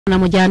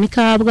namujyana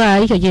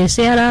ikabwayi icyo gihe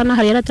se yarana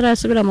hari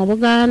yaratarasubira mu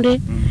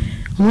Bugande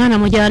umwana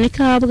mujyana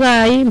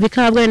ikabwayi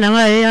mbikabwayi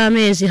nabaye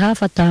y'amezi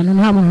hafi 5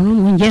 nta muntu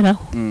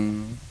n'umwongeraho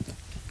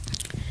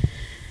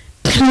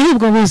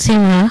ubwo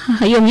buzima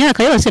iyo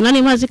myaka yose nari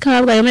mazi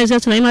kabwayi amezi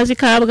yose nari mazi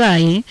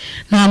kabwayi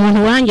nta muntu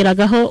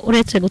wangiragaho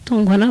uretse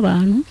gutungwa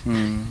n'abantu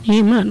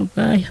n'Imana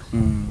ubwayo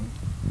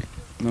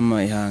mama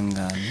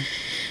ihangane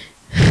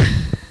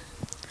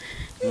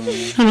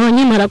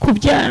nkimara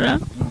kubyara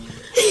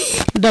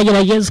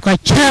ndageragezwa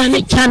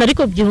cyane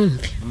ariko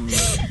byumve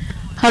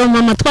hari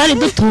mama twari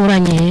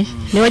duturanye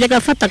niwe wajyaga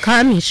afata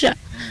akamisha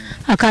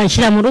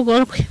akanshyira mu rugo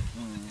rwe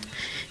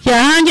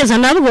yahangeza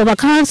nabwo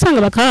bakansanga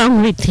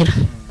bakankubitira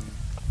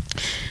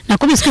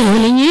nakubiswe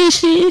inkoni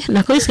nyinshi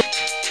nakubiswe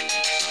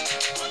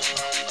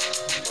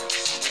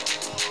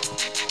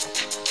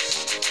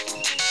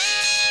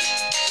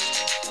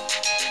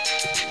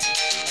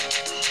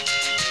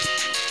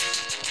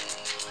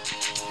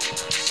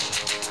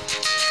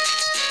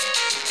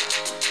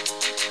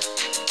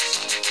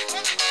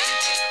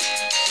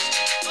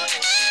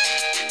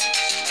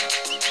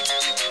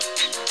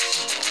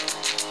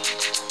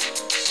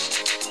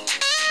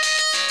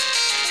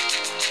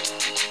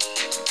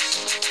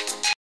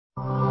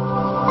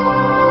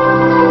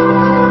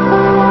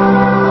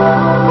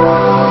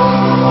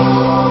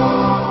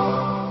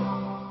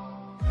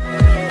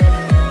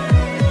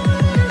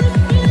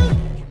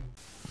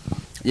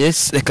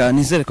Yes, reka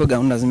nizere ko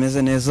gahunda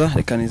zimeze neza,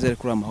 reka nizere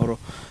kuri amahoro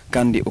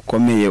kandi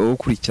ukomeye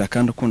ukurikira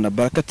kandi ukunda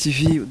Baraka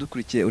TV,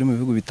 udukurikiye uri mu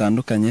bihugu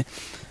bitandukanye,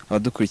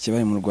 abadukurikiye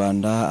bari mu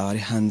Rwanda, abari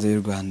hanze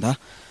y'u Rwanda,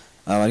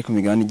 abari ku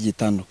migabane igiye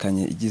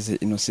itandukanye igize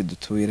ino si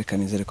dutuye, reka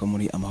nizere ko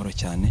muri amahoro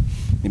cyane.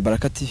 Ni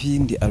Baraka TV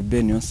ndi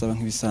Albert niyo nsaba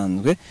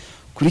nk'ibisanzwe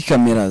kuri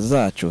kamera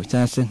zacu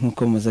cyangwa se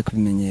nkuko muze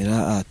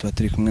kubimenyera tuba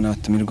turi kumwe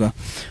n'abatumirwa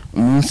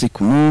umunsi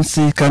ku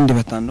munsi kandi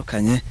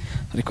batandukanye,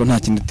 ariko nta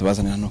kindi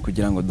tubazanira no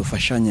kugira ngo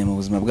dufashanye mu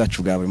buzima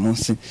bwacu bwa buri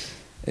munsi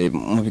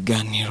mu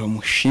biganiro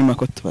mushima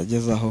ko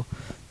tubagezaho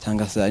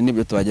cyangwa se ari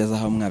nibyo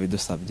tubagezaho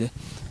mwabidusabye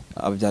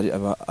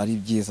ari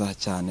byiza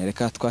cyane.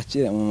 Reka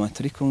twakire mama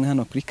turi kumwe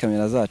hano kuri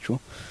kamera zacu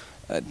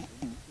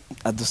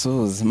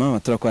adusuhuze. Mama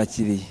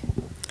turakwakiriye.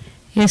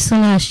 Yesu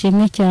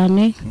nashimwe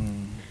cyane.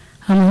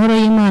 Amahoro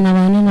y'Imana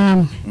abane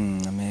namwe.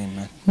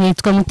 Amen.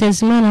 Nitwa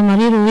Mutezimana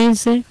Marie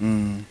Louise.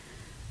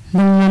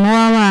 Ni mama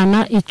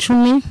w'abana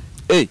 10.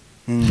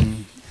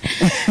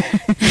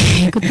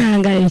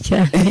 Kutangaye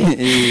cyane.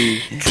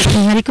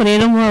 Ariko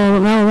rero mu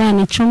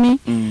bana 10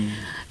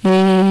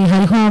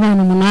 hariho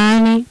abana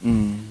 8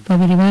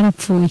 babiri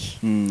barapfuye.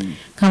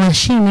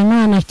 Kabashima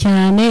Imana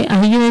cyane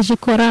aho yeje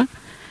ikora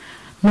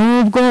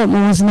nubwo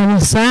mu buzima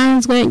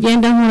busanzwe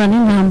ngenda nkura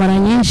n'intambara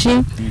nyinshi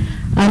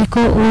ariko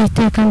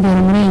Uwiteka mbere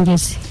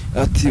umurengezi.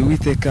 Ati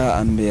Uwiteka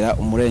ambera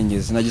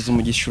umurengezi. Nagize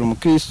umugishura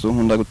umukristo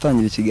nkunda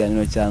gutangira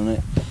ikiganiro cyane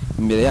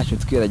imbere yacu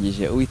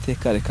twiragije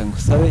Uwiteka reka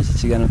ngusabe iki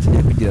kiganiro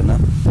tugiye kugirana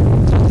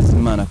turagize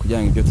Imana kugira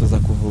ngo ibyo tuza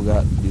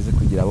kuvuga bize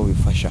kugira abo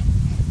bifasha.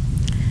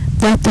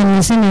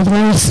 Byatanze n'ijwi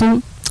Yesu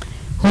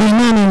uri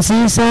Imana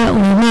nziza,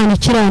 uri Imana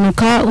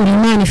ikiranuka, uri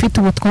Imana ifite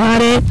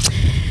ubutware,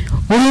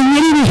 uri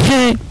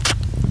nyiribihe,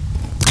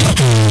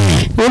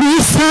 uri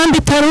isambu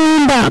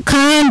itarumba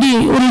kandi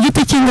uri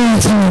igiti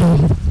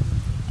cy'inganzamarumbo.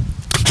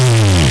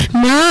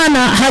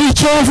 Mana hari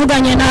icyo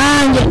wavuganye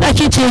nanjye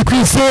ndaciciye ku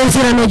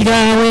isezerano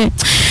ryawe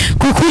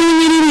kuko uri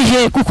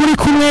nyiribihe, kuko uri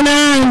kumwe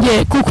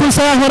nanjye, kuko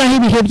uzahoraho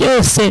ibihe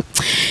byose.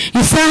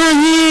 Isaha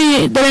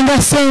nk'iyi dore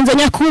ndasenze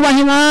nyakubaha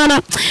Imana,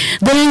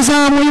 dore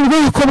nzamuye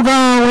ubwoko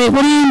bwawe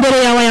buri imbere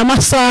yawe aya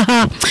masaha.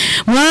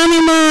 Mwami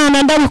Imana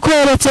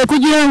ndabukweretse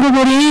kugira ngo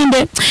uburinde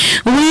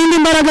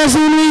imbaraga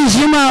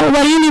z'umwijima,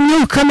 ubarinde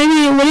imyuka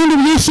mibi, uburinde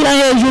ibyishyira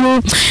hejuru,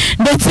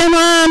 ndetse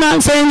Mana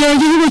nsengera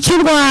igihugu cy'u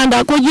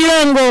Rwanda kugira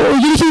ngo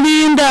ugire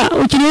ikirinda,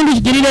 ukirinde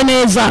ukigirire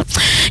neza,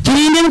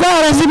 kirinde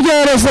indwara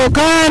z'ibyorezo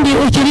kandi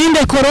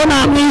ukirinde korona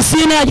mu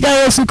izina rya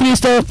Yesu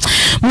Kristo.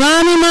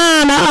 Mwami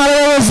Imana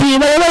abayobozi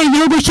bayoboye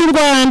igihugu cy'u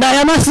Rwanda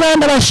aya masaha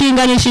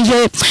ndabashinganishije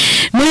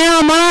muri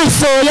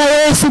amaraso ya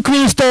Yesu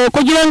Kristo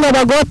kugira ngo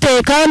bagote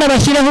kandi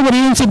abashyireho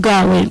uburinzi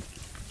bwawe.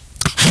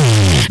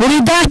 Uri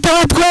data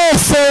wa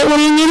twese,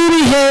 uri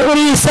nyiribihe,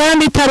 uri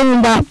isambu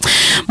itarumba.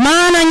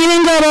 Mana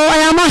nyiringabo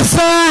aya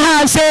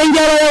masaha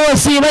sengera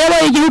abayobozi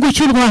bayoboye igihugu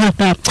cy'u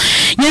Rwanda.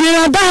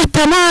 Nyirira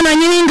data Mana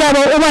nyiringabo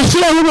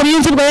ubashyireho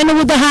uburinzi bwawe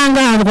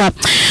n'ubudahangarwa.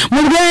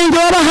 Mu bwenge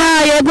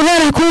wabahaye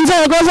guhera ku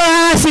nzego zo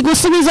hasi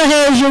gusubiza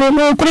hejuru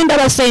ni ukuri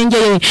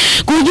ndabasengeye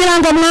kugira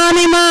ngo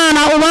Mwami Imana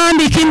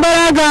ubambike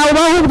imbaraga,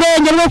 ubahe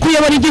ubwenge bwo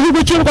kuyobora igihugu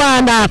cy'u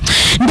Rwanda,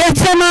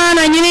 ndetse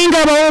Mana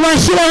nyiringabo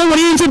ubashyireho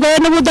uburinzi bwawe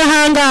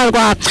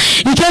n'ubudahangarwa.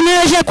 Icyo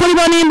neje kuri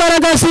bo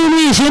n'imbaraga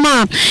z'umwijima,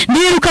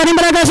 ndirukana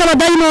imbaraga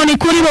z'abadayimoni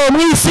kuri bo mu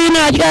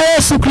izina rya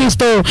Yesu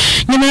Kristo.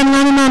 Nyuma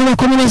Mwami Imana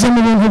bakomereze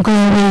mu buntu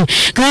bwawe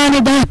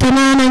kandi data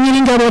Mana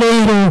nyiringabo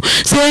rero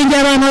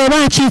sengera abantu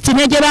bacu bacitse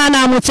intege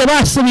banamutse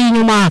basubiye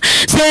inyuma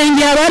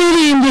sengera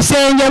abaririmbyi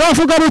sengera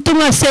abavuga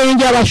butumwa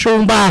sengera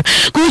abashumba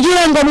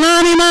kugira ngo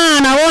mwami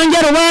Imana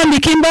wongere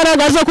ubambike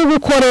imbaraga zo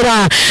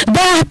kugukorera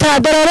data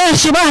dore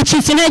benshi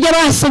bacitse intege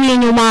basubiye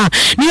inyuma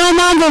niyo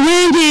mpamvu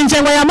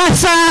binginze ngo aya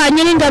masaha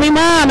nyiringabo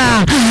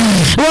Imana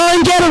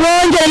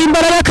wongere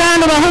imbaraga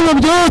kandi ubahe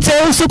ububyutse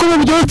usuke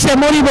ububyutse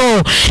muri bo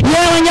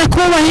yewe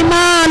nyakubahwa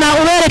Imana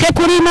ubereke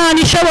kuri Imana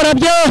ishobora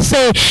byose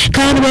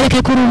kandi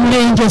ubereke kuri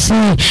umurengezi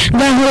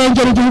ngaho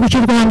urengera igihugu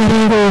cy'u Rwanda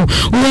rero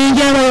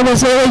urengera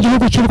abayobozi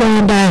b'igihugu cy'u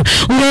Rwanda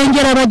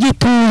urengera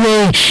abagituye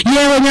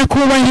yewe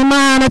nyakubahwa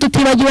Imana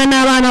tutibagiwe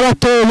n'abana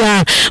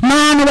batoya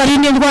Mana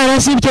barinde indwara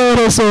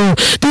z'ibyorezo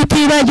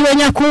tutibagiwe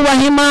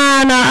nyakubahwa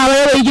Imana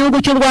abayoboye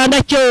igihugu cy'u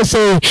Rwanda cyose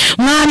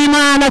Mwami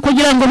Imana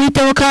kugira ngo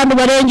biteho kandi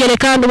barengere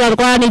kandi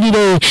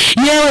barwanirire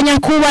yewe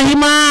nyakubahwa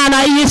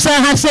Imana iyi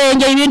saha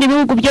senge ibindi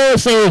bihugu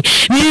byose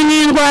birimo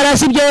indwara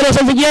z'ibyorezo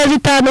zigiye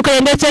zitandukanye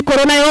ndetse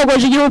corona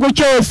yogoje igihugu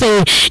cyose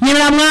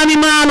nyina Mwami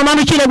Imana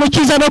umanukire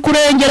gukiza no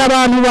kurengera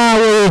abantu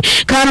bawe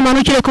kandi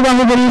umanukire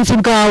kubaha uburinzi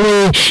bwawe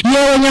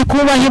yewe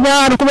nyakubahwa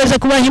Imana kubeze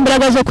kubaha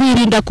imbaraga zo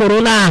kwirinda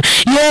corona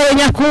yewe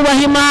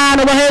nyakubahwa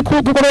Imana ubahe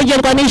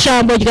kurogerwa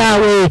n'ijambo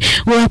ryawe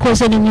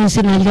urakoze mu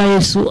izina rya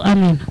Yesu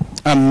amen.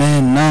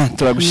 Amen.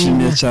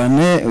 Turagushimiye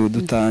cyane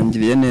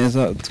udutangiriye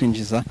neza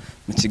twinjiza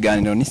mu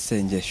kiganiro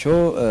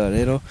n'isengesho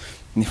rero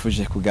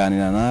nifuje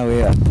kuganira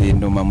nawe ati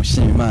nduma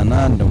mushima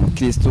Imana ndo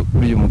mukristo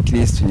uri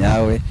umukristo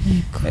nyawe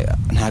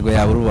ntago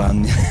yabura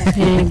ubuhamya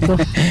yego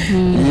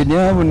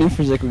niyo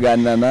nifuje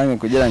kuganira nawe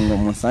kugira ngo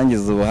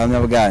musangize ubuhamya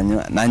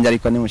bwanyu nanjye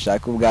ariko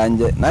nimushaka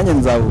ubwanjye nanjye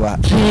nzabubaha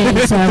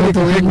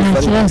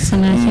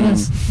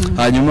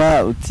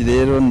hanyuma uti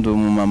rero ndo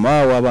mama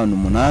w'abana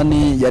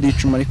 8 yari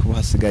 10 ariko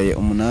hasigaye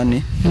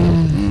 8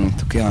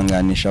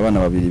 tukihanganisha abana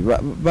babiri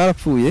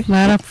barapfuye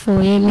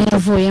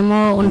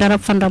miravuyemo undi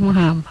arapfa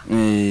ndamuhamba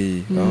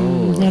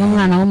yari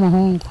umwana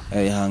w'umuhungu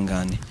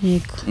ihangane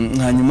yego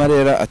hanyuma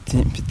rero ati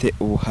mfite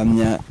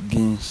ubuhamya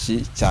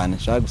bwinshi cyane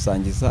nshaka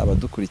gusangiza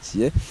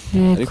abadukurikiye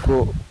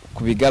ariko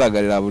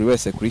kubigaragarira buri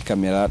wese kuri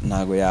kamera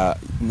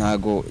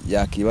ntago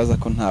yakibaza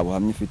ko nta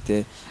buhamya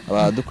ufite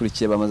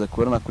abadukurikiye bamaze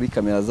kubona kuri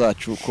kamera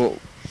zacu ko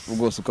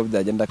ubwose uko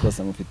byagenda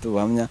kose mufite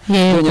ubuhamya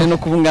nyine no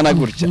kubungana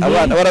gutya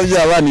abana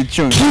baravya abana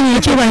 10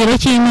 icyubahiro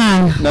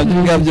cy'Imana nabyo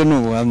ngabyo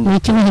n'ubuhamya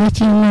icyubahiro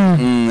cy'Imana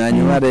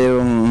hanyuma rero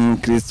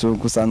Kristo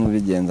kusanzwe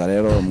bigenza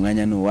rero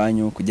umwanya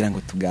n'uwanyu kugira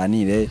ngo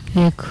tuganire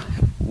yego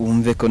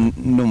wumve ko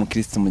no mu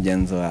Kristo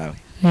mugenzi wawe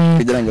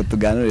kugira ngo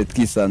tuganire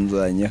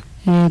twisanzuranye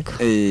yego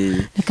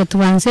reka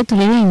tubanze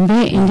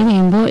turirimbe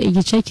indirimbo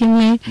igice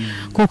kimwe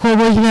kuko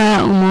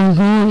burya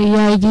umuntu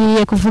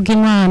yagiye kuvuga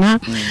Imana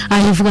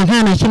ayivuga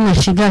nta na kimwe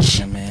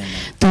ashigashe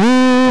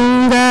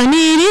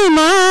tunganira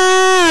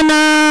Imana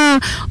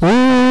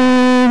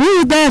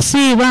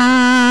ubudasiba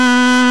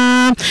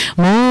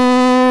mu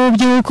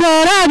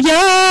by'ukora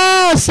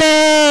byose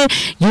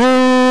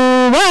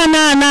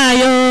yubana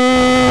nayo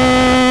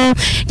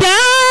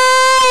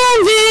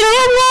yumvira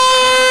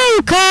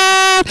umwuka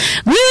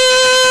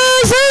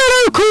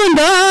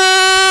w'urukundo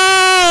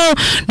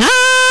nta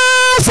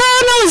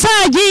sano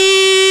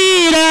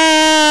uzagira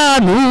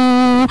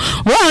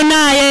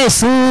nubona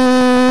Yesu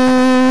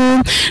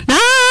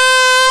nta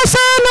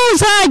sano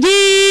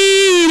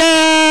uzagira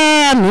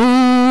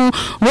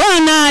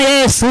nubona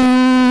Yesu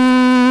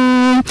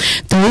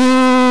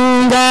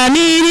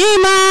tunganira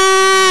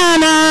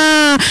Imana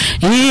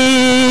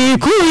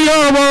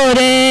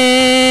ikuyobore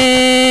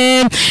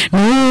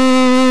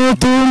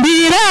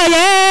nutumbira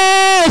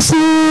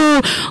Yesu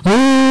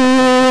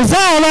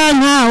uzaba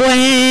nkawe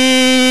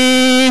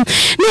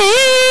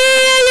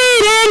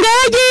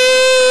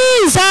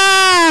niyirengagiza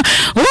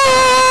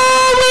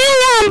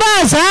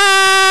umwiyambaza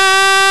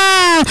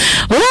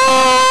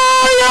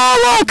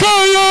uyoboke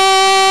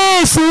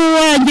Yesu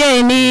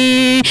wangeni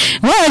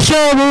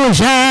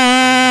washobuja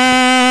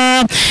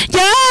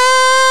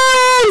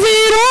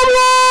yumvira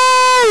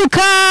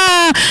umwuka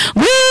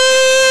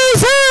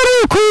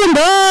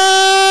w'urukundo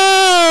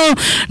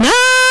nta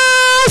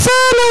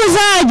sano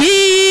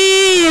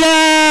uzagira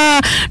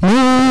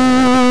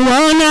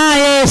nubona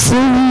Yesu.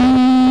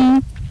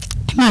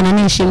 Imana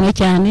nishimye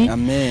cyane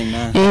amen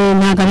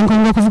ntabwo ari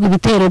ngombwa kuvuga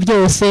ibitero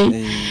byose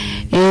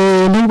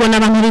nubwo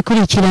n'abantu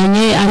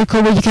bikurikiranye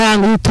ariko burya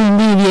ngo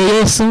utumbiriye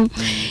Yesu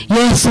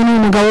ni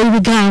umugabo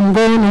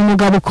w'ibigango ni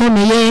umugabo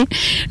ukomeye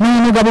ni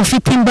umugabo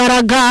ufite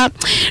imbaraga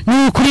ni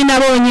ukuri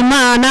nabonye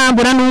Imana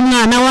mbura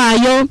n'umwana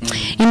wayo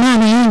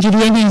Imana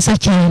yingiriye neza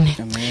cyane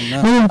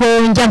nubwo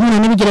njya nkura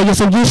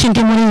n'ibigeragezo byinshi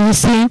ndi muri iyi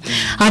si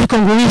ariko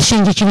ngo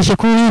wishingikirije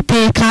ku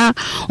Uwiteka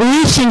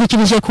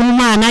uwishingikirije ku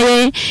Mana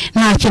ye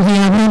nta kintu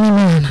yabura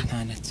n'Imana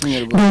ni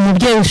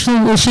umubyeyi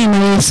ushima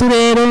Yesu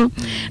rero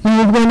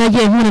nubwo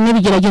nagiye nkura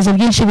n'ibigeragezo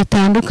byinshi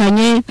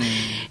bitandukanye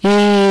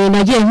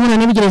nagiye nkura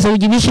n'ibigeragezo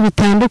byinshi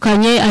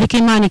bitandukanye ariko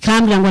Imana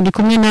ikambira ngo ndi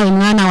kumwe nawe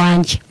mwana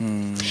wanjye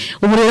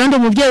ubu rero ndi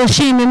umubyeyi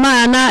ushima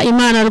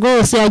Imana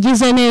rwose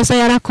yagize neza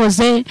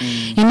yarakoze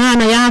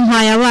Imana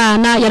yampaye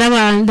abana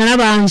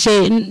yarabanje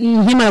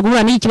nkimara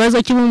guhura n'iki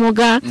kibazo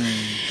cy'ubumuga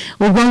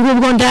ubwo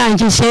ngubwo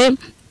ndangije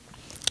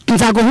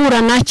nza guhura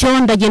nacyo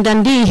ndagenda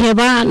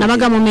ndiheba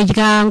nabaga mu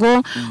miryango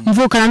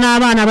mvukana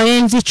n'abana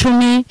barenze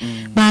 10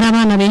 bari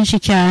abana benshi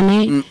cyane.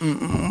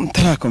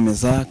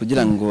 Tarakomeza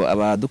kugira ngo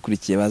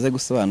abadukurikiye baze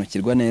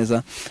gusobanukirwa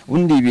neza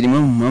ubundi birimo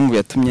mu mpamvu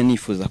yatumye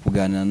nifuza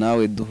kuganira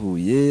nawe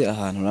duhuye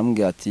ahantu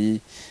urambwira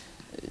ati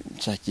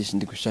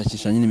ndi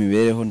gushakisha nyine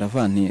imibereho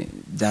ndavanti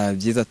bya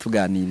byiza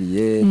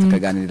tuganiriye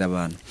tukaganirira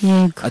abantu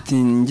ati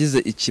ngize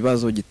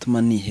ikibazo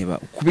gituma niheba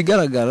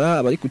kubigaragara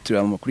abari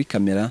kuturira kuri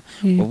kamera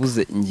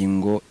wabuze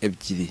ingingo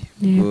ebyiri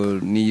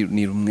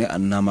ni rumwe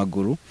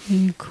n'amaguru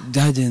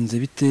byagenze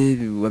bite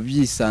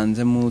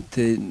wabyisanze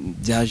mute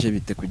byaje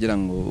bite kugira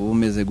ngo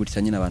umeze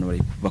gutya nyine abantu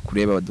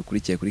bakureba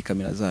badukurikiye kuri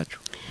kamera zacu?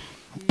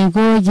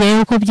 Yego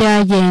yewe uko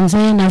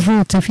byagenze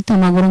navutse afite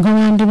amaguru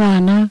nk'abandi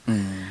bana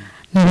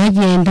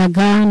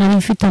naragendaga nari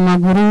mfite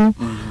amaguru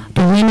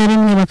rimwe na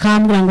rimwe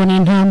bakambwira ngo ni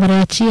intambara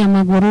yaciye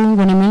amaguru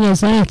ngo nimenye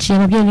zaciye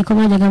ababyeyi niko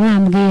bajyaga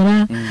bambwira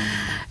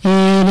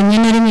rimwe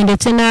na rimwe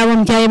ndetse nabo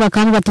mbyaye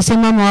bakambwira ati se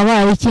mama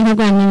wabaye iki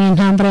ntabwo ni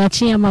intambara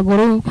yaciye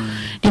amaguru.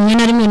 Rimwe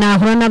na rimwe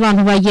nahura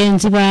n'abantu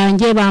bagenzi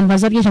banjye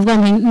bambaza byinshi avuga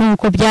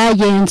nuko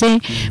byagenze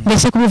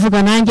mbese kubivuga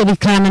nanjye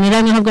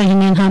bikananira nkavuga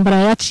ni intambara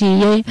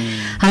yaciye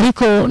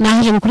ariko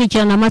naje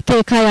gukurikirana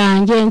amateka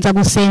yanjye nza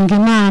gusenga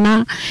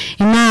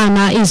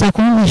Imana iza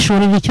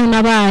kumpishurira icyo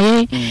nabaye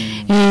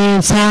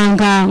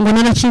nsanga ngo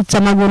naracitse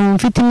amaguru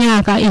mfite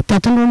imyaka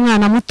 3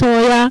 n'umwana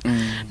mutoya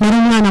nari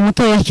umwana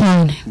mutoya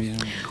cyane.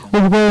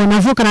 Ubwo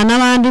navukana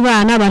n'abandi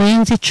bana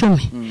barenze 10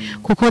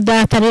 kuko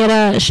data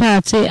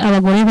yarashatse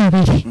abagore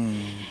 2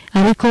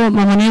 ariko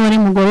mama niwe wari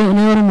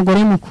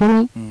umugore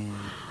mukuru.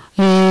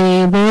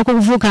 Bwo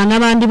kuvukana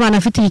n'abandi bana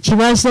afite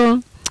ikibazo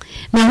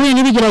nahuye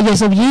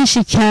n'ibigeragezo byinshi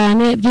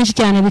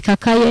cyane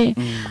bikakaye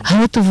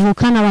aho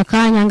tuvukana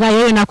bakanyanga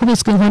yewe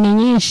nakubiswe inkoni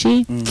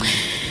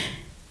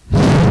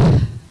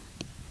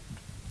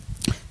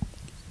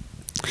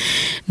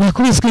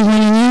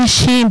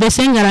nyinshi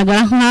mbese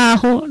ngaragara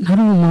nkaho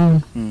ntari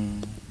umuntu.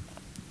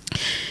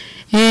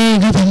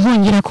 Nkajya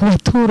nkongera ku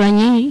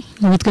baturanyi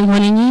nkubitwe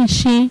inkoni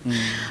nyinshi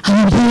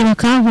ababyeyi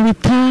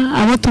bakankubita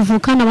abo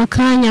tuvukana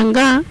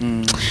bakanyanga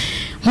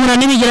nkura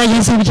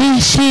n'ibigeragezo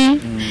byinshi.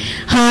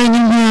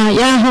 Hanyuma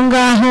yaho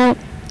ngaho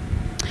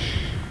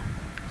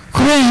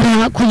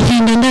kubera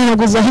kugenda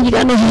ndaraguza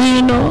hirya no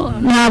hino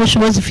nta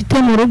bushobozi ufite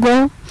mu rugo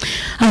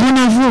aho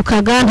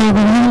navukaga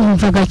ntabwo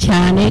numvaga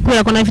cyane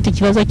kubera ko nafite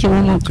ikibazo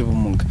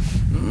cy'ubumuga.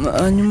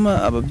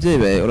 Hanyuma ababyeyi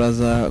bawe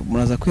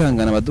muraza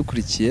kwihangana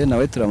badukurikiye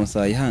nawe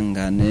turamusaba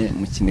ihangane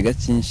mu kiniga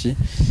cyinshi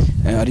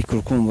ariko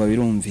urukumva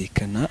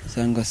birumvikana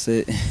cyangwa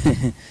se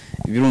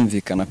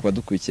birumvikana ku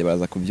badukurikiye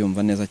baza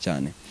kubyumva neza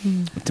cyane.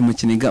 Uti mu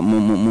kiniga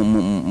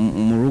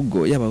mu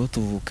rugo yaba aho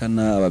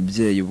tuvukana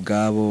ababyeyi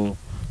ubwabo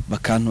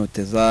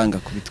bakantoteza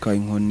ngakubitwa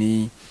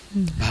inkoni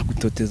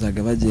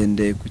bagutotezaga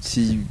bagendeye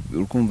kuki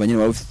urukumva nyine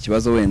wari ufite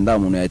ikibazo wenda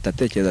umuntu yahita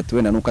atekereza ati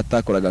wenda nuko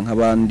atakoraga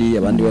nk'abandi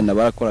wenda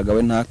barakoraga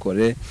we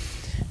ntakore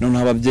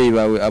noneho ababyeyi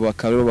bawe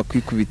abakaro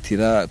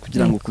bakwikubitira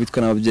kugira ngo ukubitwe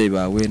n'ababyeyi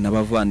bawe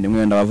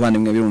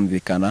n'abavandimwe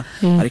birumvikana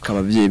ariko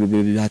ababyeyi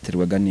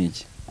bihaterwaga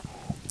n'iki?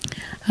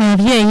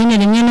 Ababyeyi nyine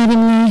rimwe na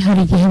rimwe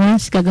hari igihe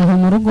basigaga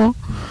mu rugo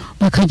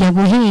bakajya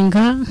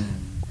guhinga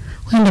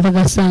wenda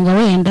bagasanga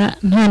wenda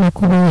nta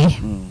nakuboye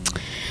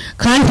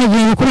kandi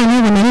igihe gukura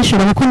nabona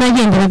nishobora kuko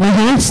nagenderaga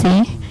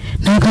hasi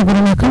nta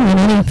kaguru na kamwe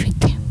nari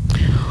mfite.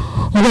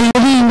 Ubwo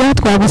guhinga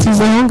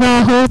twagusize aho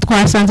ngaho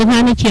twasanze nta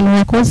n'ikintu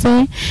wakoze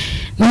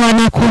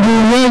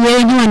ntiwanakubuye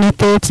yewe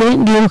ntiwanatetse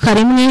ndibuka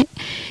rimwe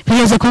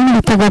bigeze ko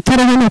nkubita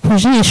agatara hano ku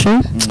jisho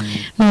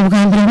ni ubwa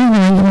mbere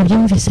n'ubuhangi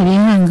babyumvise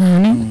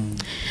bihangane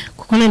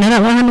kuko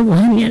narabaha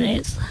n'ubuhamya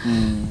neza.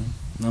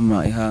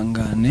 Mama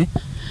ihangane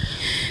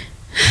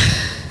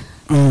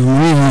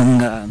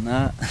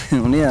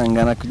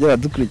unihangana kugira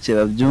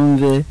dukurikira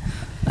byumve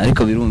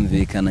ariko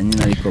birumvikana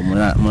nyine ariko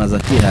muraza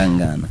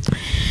kwihangana.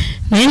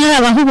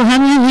 Narabaho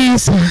ubuhamya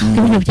neza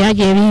ibintu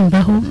byagiye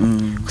bimbaho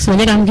gusa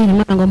njye ngambwira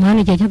Imana ngo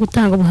muhane igihe cyo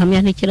gutanga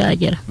ubuhamya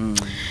ntikiragera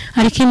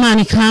ariko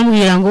Imana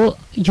ikambwira ngo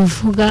jya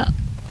uvuga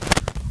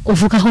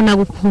aho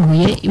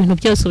nagukuye ibintu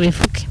byose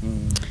ubivuge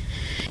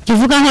jya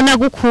uvuga aho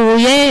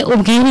nagukuye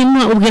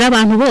ubwira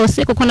abantu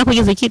bose kuko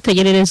nakugize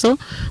icyitegererezo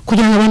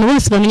kugira ngo abantu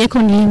bose bamenye ko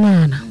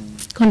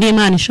ndi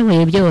Imana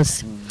ishoboye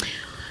byose.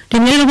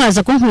 Rimwe rero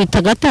baza kunkubita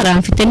agatara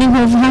mfite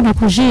n'inkovu hano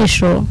ku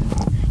jisho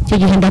icyo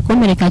gihe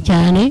ndakomereka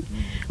cyane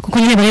kuko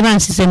nyine bari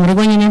bansize mu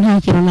rugo nyine nta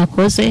kintu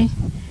nakoze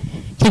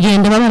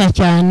kigenda babara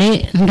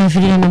cyane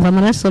ndavirira numva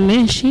amaraso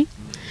menshi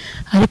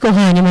ariko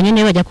hanyuma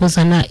nyine bajya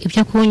kuzana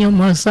ibyo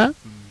kunyomoza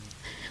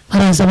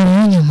baraza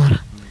baranyomora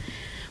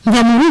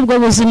mva muri ubwo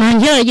buzima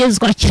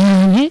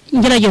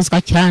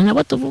ngeragezwa cyane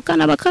abo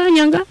tuvukana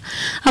bakanyanga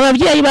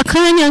ababyeyi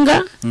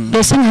bakanyanga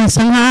mbese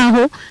nkasa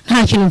nkaho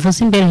nta kintu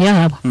mvuze imbere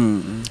yabo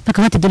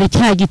bakabati dore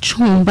cya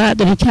gicumba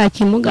dore cya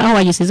kimuga aho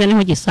wagisize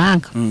niho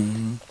gisanga.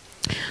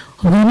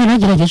 Ubwo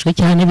narageragejwe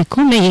cyane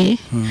bikomeye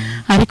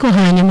ariko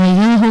hanyuma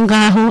y'aho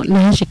ngaho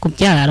naje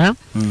kubyara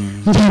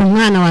ngira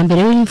umwana wa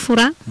mbere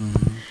w'imfura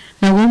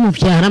nawe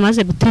mubyara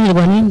maze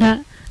guterwa n'inda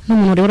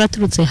n'umuntu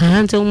uraturutse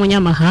hanze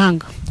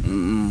w'umunyamahanga.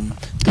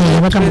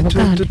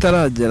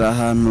 Tutaragera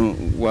ahantu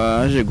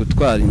waje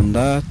gutwara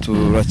inda,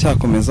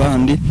 turacyakomeza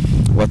handi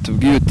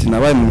watubwiye uti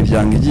nabaye mu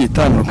miryango igiye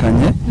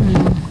itandukanye.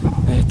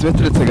 Tube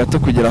turetse gato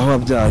kugera aho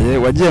wabyaye,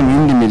 wagiye mu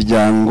yindi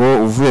miryango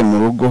uvuye mu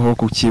rugo ho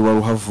kuki wari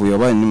uhavuye,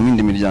 wabaye mu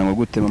yindi miryango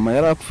gute? Mama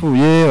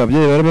yarapfuye,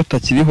 ababyeyi bari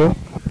batakiriho?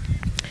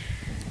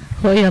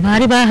 Oya,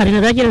 bari bahari,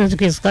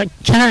 narageragezwa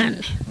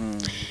cyane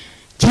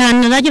cyane,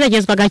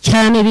 narageragezwaga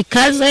cyane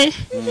bikaze.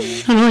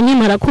 Noneho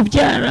nkimara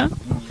kubyara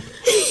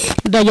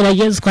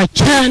ndageragezwa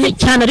cyane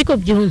cyane, ariko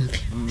byumve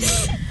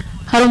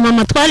hari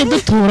umama twari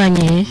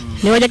duturanye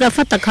niwe wajyaga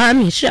afata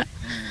akamisha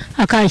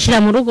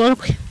akanshyira mu rugo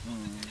rwe,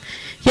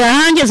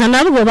 yahangeza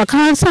nabwo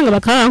bakansanga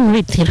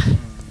bakankubitira.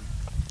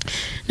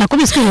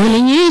 Nakubiswe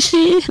inkoni nyinshi,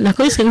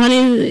 nakubiswe inkoni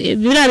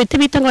biriya biti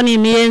bita ngo ni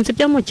imiyenzi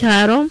byo mu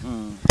cyaro,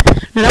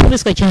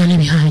 narakubiswe cyane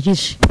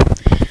bihagije.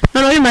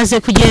 Noneho bimaze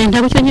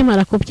kugenda gutyo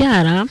nkimara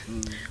kubyara,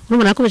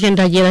 urumva nakubije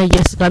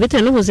ndageragezwa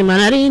bitewe n'ubuzima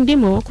nari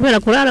ndimo, kubera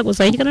kurara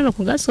gusa hirya no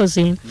ku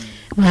gasozi.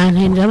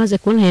 Bantenda bamaze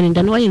kuntera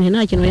inda, n'uwayine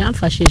nta kintu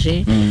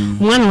yamfashije.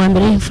 Umwana wa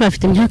mbere y'imfura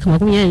afite imyaka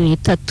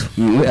 23.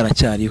 We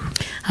aracyariho?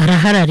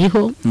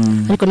 Araharariho,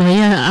 ariko nawe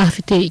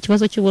afite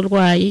ikibazo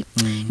cy'uburwayi,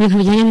 ibintu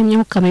bijyanye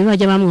n'imyuka mibi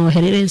bajya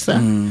bamwoherereza.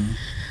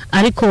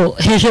 Ariko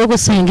hejuru yo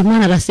gusenga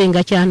Imana,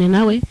 arasenga cyane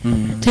nawe.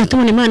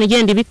 Tubona Imana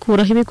igenda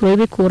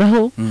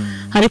ibikuraho,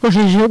 ariko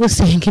hejuru yo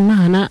gusenga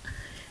Imana,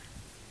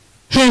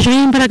 hejuru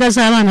y'imbaraga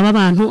z'abana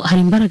b'abantu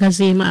hari imbaraga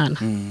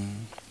z'Imana.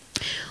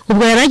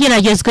 Ubwo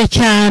yarageragezwe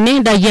cyane,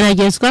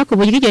 ndageragezwa ku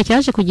buryo igihe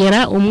cyaje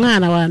kugera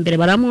umwana wa mbere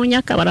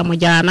baramunyaka,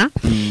 baramujyana.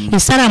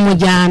 Ise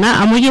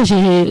aramujyana,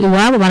 amugejeje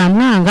iwabo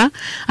baramwanga,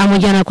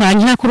 amujyana kwa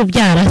nyirakuru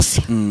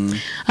byarase.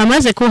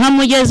 Amaze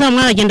kuhamugeza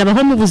umwana agenda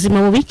abaho mu buzima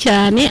bubi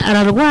cyane,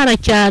 ararwara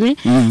cyane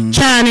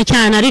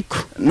cyane. Ariko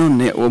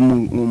none uwo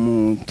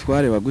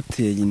mutware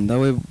waguteye inda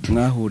we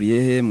mwahuriye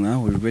he?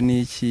 Mwahujwe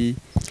n'iki?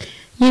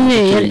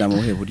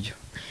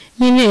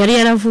 Nyine yari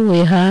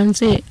yaravuye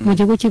hanze mu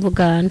gihugu cy'u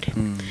Bugande,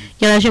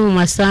 yaraje mu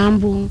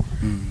masambu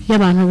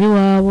y'abantu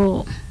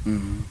b'iwabo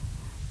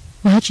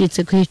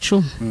bahacitse ku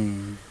icumu.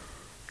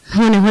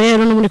 Noneho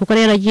rero n'ubundi kuko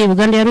yaragiye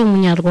Bugande, yari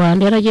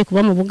umunyarwanda, yaragiye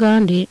kuba mu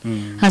Bugande,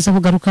 haza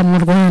kugaruka mu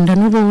Rwanda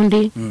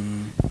n'ubundi.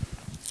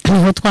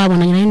 Niho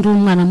twabonanye, nari ndi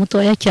umwana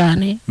mutoya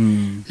cyane,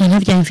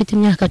 nanabyaye mfite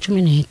imyaka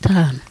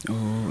 15.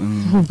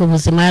 Ubwo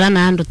buzima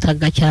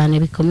yaranandutaga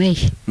cyane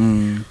bikomeye.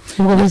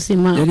 Ubwo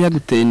buzima yari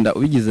yaguteye inda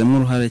ubigizemo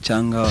uruhare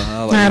cyangwa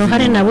nta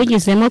ruhare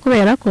nabugizemo,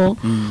 kubera ko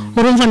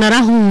urumva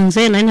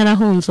narahunze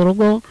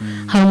urugo.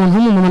 Hari umuntu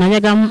w'umuntu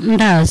najyaga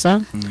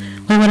ndaza,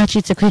 we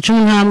waracitse ku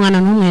icumu, nta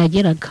mwana n'umwe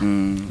yageraga.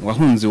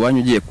 Wahunze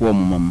iwanyu ugiye kuba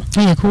mu mama?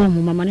 Kuba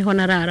mu mama niho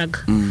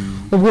nararaga.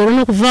 Ubwo rero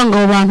no kuvuga ngo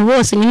abo bantu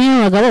bose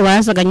nyine abagabo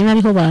bazaga nyine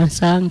ariho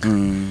bansanga,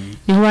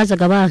 niho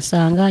bazaga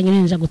bansanga,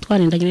 nyine nja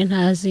gutwara inda, nyine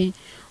ntazi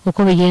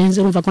uko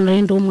bigenze. Urumva ko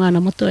nari ndi umwana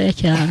mutoya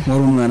cyane.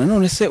 Wari umwana.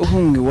 None se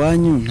uhunga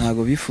iwanyu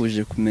ntago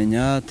bifuje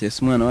kumenya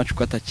tese umwana wacu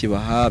ko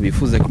atakibaha,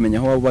 bifuze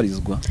kumenya aho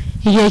wabarizwa?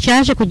 Igihe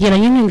cyaje kugera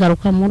nyine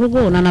ngaruka mu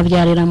rugo,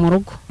 nanabyarira mu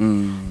rugo.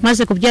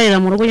 Maze kubyarira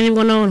mu rugo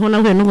nibwo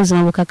nahuye n'ubuzima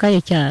bukakaye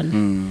cyane.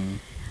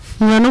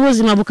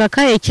 N'ubuzima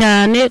bukakaye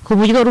cyane ku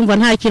buryo urumva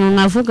nta kintu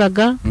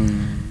navugaga,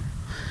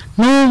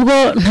 nubwo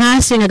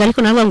ntasengaga,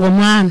 ariko navuga ngo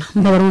mwana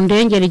mbabara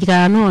undengera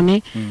irya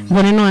none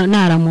mbone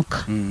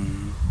naramuka.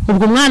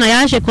 Ubwo umwana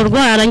yaje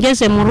kurwara,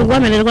 ngeze mu rugo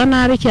amererwa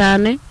nabi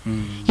cyane.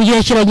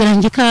 Igihe kiragera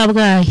njye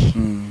Kabgayi,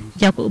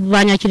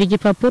 banyakira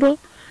igipapuro,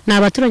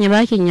 n'abaturanye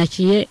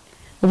bakinyakiye,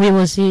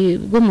 ubuyobozi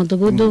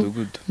bw'umudugudu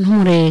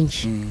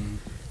n'umurenge.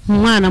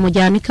 Umwana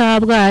mujyana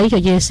Kabgayi, icyo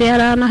gihe se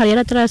yarana hari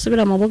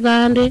yaratarasubira mu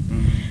Bugande.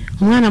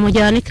 Umwana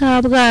mujyana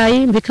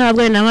Kabgayi, mbi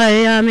Kabgayi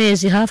nabaye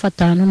y'amezi hafi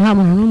 5, nta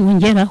muntu n'umwe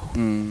ngeraho.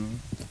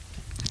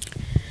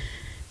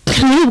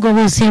 Ubwo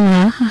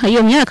buzima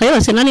iyo myaka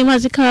yose nari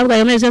mazi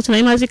Kabgayi, amezi yose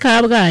nari mazi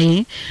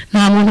Kabgayi,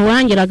 nta muntu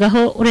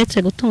wangeragaho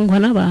uretse gutungwa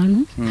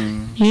n'abantu.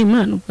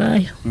 Imana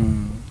ubwayo.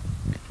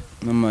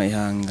 Mama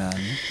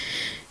ihangane.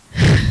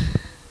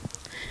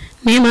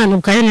 N'Imana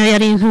ubwayo niyo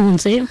yari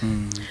intunze,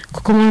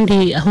 kuko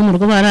ubundi aho mu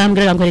rugo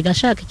barambwira ngo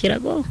rigashaka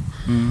ikirago,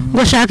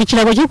 ngo shaka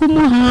ikirago cyo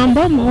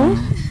kumuhambamo,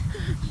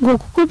 ngo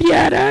kuko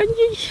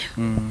byarangiye.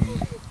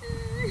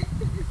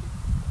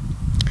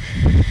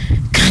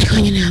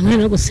 Kandi nyine hamwe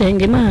no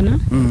gusenga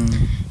Imana,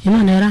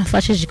 Imana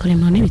yaramfashije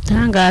ikorema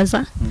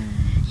n'ibitangaza.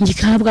 Njye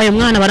Kabgayi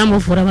umwana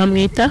baramuvura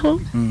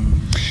bamwitaho,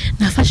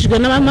 nafashijwe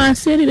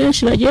n'abamanseri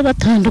benshi bagiye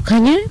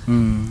batandukanye,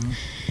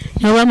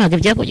 nibo bamaga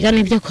ibyo kurya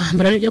n'ibyo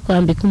kwambara n'ibyo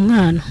kwambika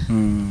umwana.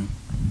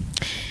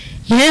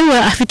 Yewe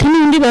afite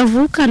n'undi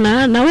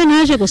bavukana nawe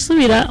naje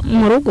gusubira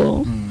mu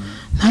rugo,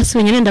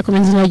 hasi nyine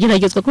ndakomeza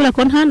bageragezwa kubera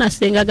ko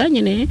ntanasengaga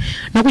nyine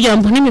no kugira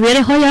ngo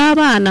n'imibereho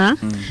y'abana,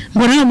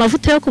 mbona ayo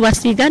mavuta yo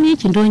kubasiga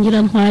n'iki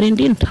ndongera ntwara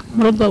indinda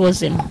muri ubwo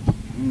buzima.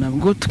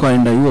 Nabwo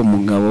twarinda y'uwo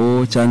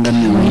mugabo cyangwa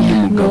ni undi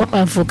mugabo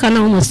bavukana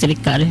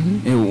w'umusirikare?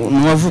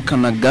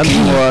 N'uwavukanaga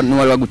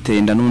n'uwari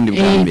wagutenda n'undi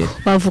bwa mbere?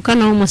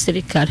 Bavukana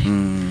w'umusirikare.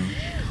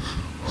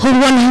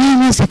 Ubona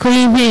nyine ko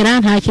yintera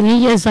nta kintu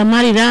yigeze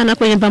amarira,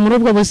 nakoremba muri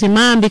ubwo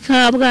buzima mbi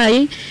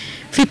Kabgayi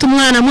mfite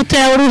umwana muto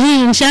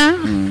w'uruhinja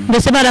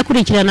mbese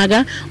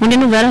barakurikiranaga undi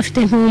numva yarafite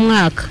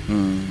nk'umwaka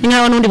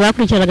nkaho n'undi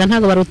bakurikiranaga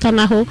ntago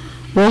barutanaho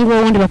uwo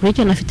nguwo wundi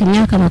bakurikirana afite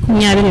imyaka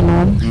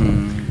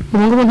 21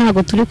 ubu ngubu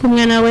ntago turi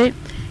kumwe nawe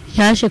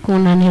yaje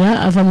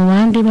kunanira ava mu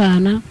bandi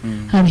bana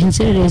haba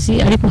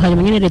inzererezi ariko hari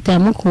nyine leta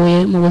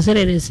yamukuye mu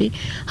buzererezi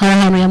hari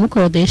ahantu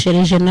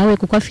yamukodeshereje nawe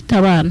kuko afite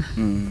abana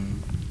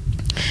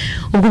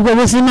ubwo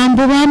buzima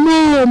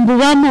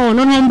mbubamo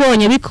none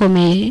mbonye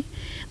bikomeye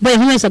boye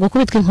nkomeza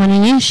gukubitwa inkoni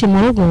nyinshi mu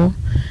rugo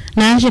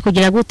naje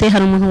kugira gute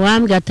hari umuntu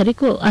wambwe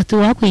atariko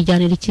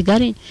atuwakwijyanira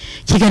Kigali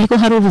ko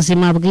hari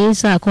ubuzima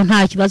bwiza ko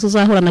nta kibazo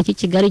uzahura na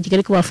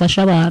Kigali ko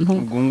bafasha abantu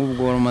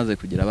ubwo umaze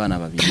kugira abana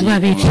babiri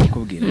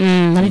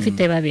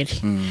narifite babiri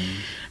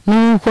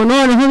nuko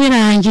none nko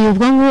birangiye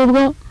ubwo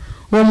ngubwo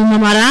uwo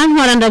mama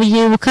arantwara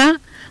ndabyibuka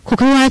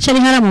kuko iwacu ari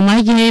hara mu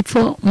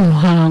majyepfo mu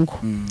Ruhango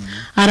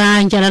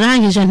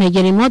arangije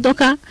ntegera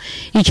imodoka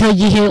icyo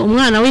gihe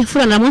umwana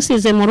w'imfura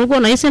namusize mu rugo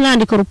nahise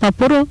nandika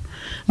urupapuro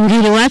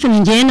mbwira iwacu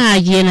ngiye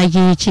nagiye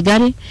i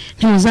Kigali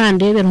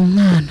ntimuzandebera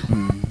umwana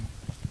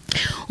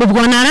ubwo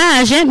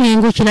naraje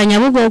mpingukira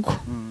Nyabugogo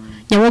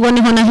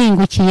niho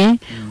nahingukiye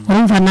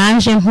urumva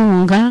naje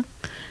mpunga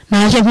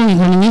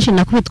inkoni nyinshi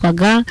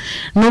nakubitwaga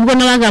nubwo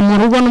nabaga mu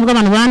rugo nubwo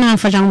abantu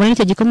banamfasha ngo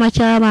icyo gikoma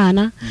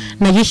cy'abana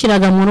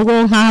nagishiraga mu rugo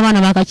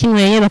nk'abana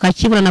bakakinyweye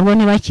bakakibura nabwo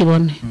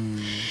ntibakibone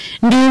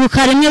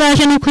ndibuka rimwe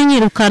baje no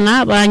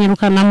kwinyirukana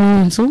banyirukana mu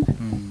nzu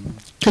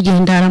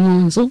tugendara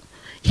mu nzu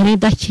yari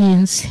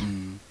idakinze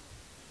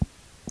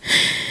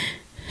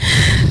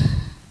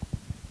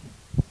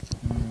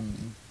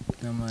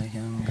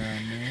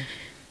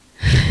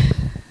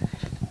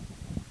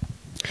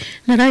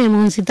naraye mu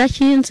nzu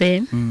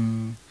idakinze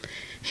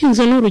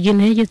inzu n'urugi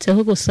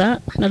ntegetseho gusa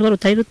narwo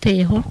rutari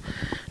ruteyeho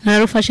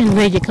nararufashe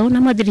ndwegekaho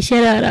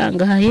n'amadirishya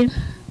yararangaye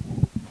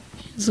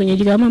inzu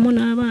nyiryamamo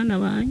n'abana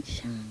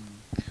banjye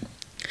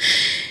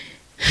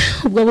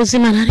ubwo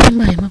buzima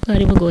narimbayemo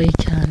bwari bugoye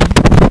cyane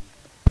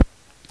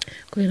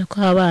kubera ko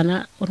abana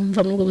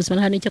urumva muri ubwo buzima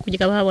nta n'icyo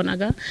kurya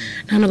babonaga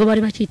nta nubwo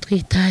bari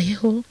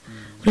bakitwitayeho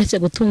uretse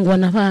gutungwa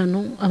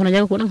n'abantu abana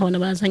ajya kubona nkabona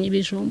bazanye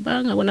ibijumba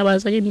nkabona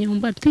bazanye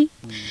imyumbati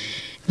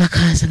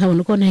bakaza nkabona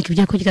uko nteka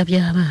ibyo kurya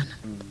by'abana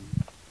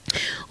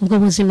ubwo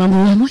buzima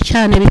mubamo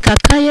cyane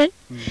bikakaye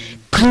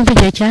kandi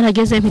igihe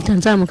cyarageze mpita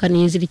nzamuka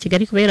nizira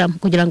Kigali kubera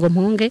kugira ngo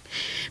mpunge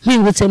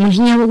mpingutse muri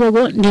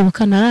Nyabugogo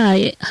ndibuka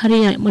naraye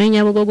hari muri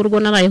Nyabugogo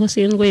urwo narayeho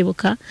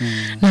sindwibuka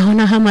naho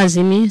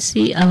nahamaze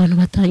iminsi abantu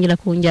batangira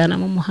kunjyana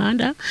mu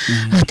muhanda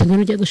ati ngo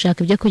ujye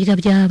gushaka ibyo kurya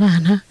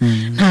by'abana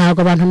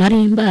ntago abantu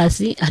nari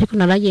mbazi ariko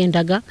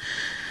naragendaga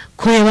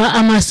kureba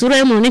amasura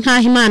y'umuntu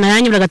nkaho Imana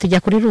yanyuraga tijya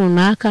kuri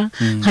runaka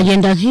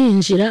nkagenda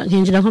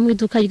nkinjira nko mu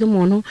iduka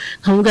ry'umuntu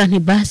nkavuga nti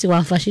basi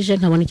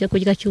wafashije nkabona icyo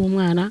kurya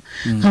cy'umwana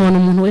nkabona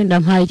umuntu wenda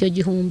mpaye icyo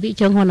gihumbi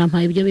cyo nkona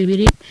mpaye ibyo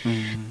bibiri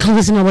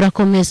ubuzima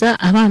burakomeza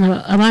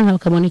abana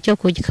bakabona icyo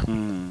kurya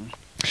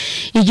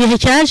igihe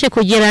cyaje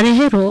kugera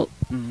rero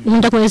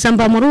ndakomeza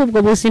mba muri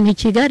ubwo buzima i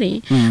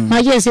Kigali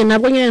mageze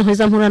nabwo nyine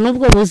nkomeza mpura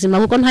n'ubwo buzima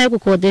kuko ntayo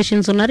gukodesha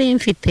inzu nari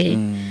mfite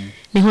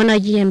niho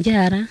nagiye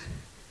mbyara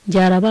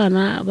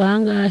abana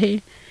bangahe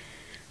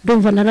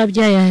ndumva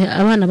narabyaye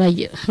abana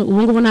ubu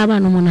ngubu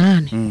n'abana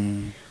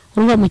 8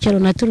 urumva mu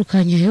cyaro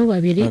naturukanyeyo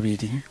babiri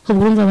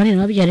ubwo urumva bari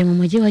nababyare mu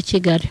mujyi wa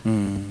Kigali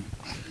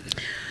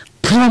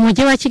mu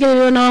mujyi wa Kigali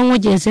rero nawo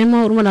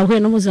nkugezemo urumva nahuye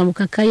n'ubuzima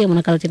bukakaye umuntu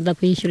akazatinda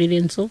kwishyurira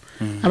inzu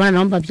abana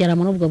nabo mbabyara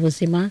muri ubwo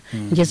buzima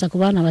ngeza ku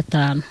bana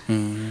 5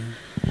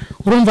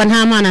 urumva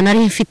nta mana nari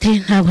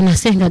mfite ntabwo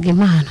nasengaga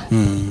Imana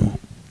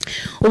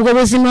ubwo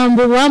buzima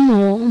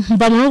mbubamo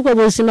mba muri ubwo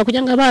buzima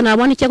kugira ngo abana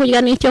babone icyo kurya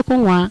n'icyo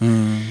kunywa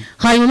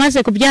hanyuma maze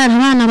kubyara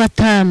abana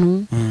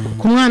 5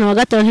 ku mwana wa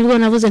gatatu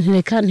nibwo navuze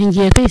ntireka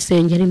ngiye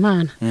kwisengera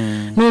Imana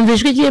numva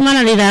ijwi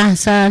ry'Imana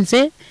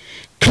riransanze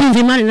kumva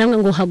Imana namwe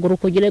ngo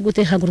haguruka ugire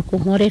gute haguruka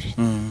unkorere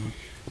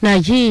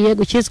nagiye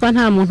gukizwa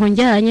nta muntu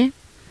njyanye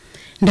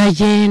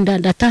ndagenda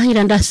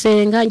ndatahira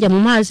ndasenga njya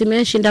mu mazi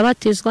menshi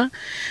ndabatizwa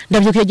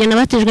ndabyukiye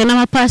nabatijwe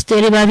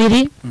n'abapasteri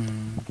 2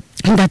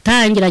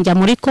 ndatangira njya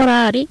muri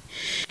korari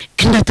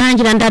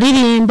ndatangira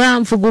ndaririmba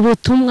mvuga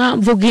ubutumwa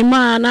mvuga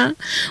Imana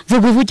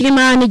mvuga uvuga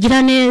Imana igira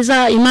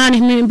neza Imana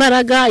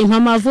imbaraga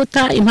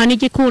impamavuta impana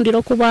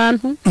igikundiro ku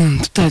bantu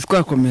tutari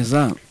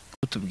twakomeza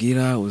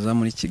tubwira uza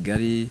muri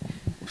Kigali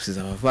usize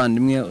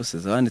abavandimwe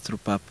usize abanditse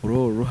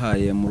urupapuro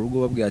ruhaye mu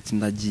rugo babwiye ati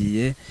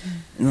ndagiye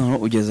none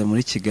ugeze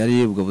muri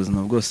Kigali ubwo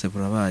buzima bwose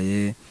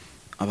burabaye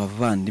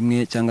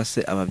abavandimwe cyangwa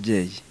se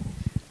ababyeyi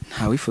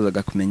nta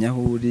wifuzaga kumenya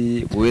aho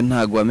uri wowe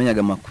ntago wamenyaga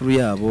amakuru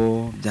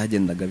yabo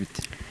byagendaga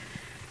bite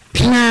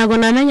ntago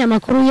namenya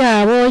amakuru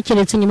yabo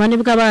keretse nyuma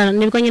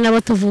nibwo nyine abo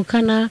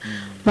tuvukana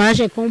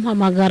baje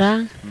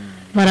kumpamagara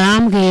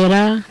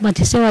barambwira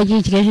bati se wagiye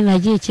i Kigali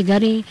nagiye i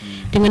Kigali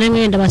rimwe na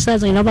rimwe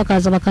ndabasaza nyine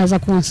bakaza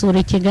kunsura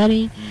i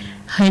Kigali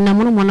hari na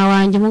murumuna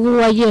wanjye mugu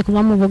wagiye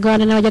kuba mu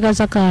Bugande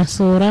n'abajyaga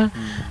akansura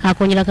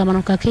akongera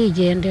akamanuka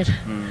akigendera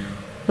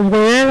ubwo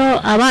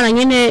rero abana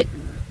nyine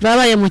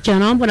babaye mu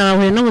cyano mbona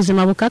bahuye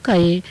n'ubuzima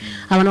bukakaye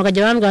abantu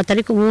bakajya bambwira ati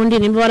ariko ubundi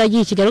nimba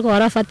waragiye Kigali ko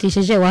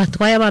warafatishije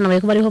watwaye abana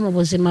bawe ko bariho mu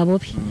buzima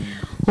bubi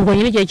ubwo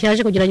nyine igihe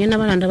cyaje kugira nyine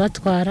n'abana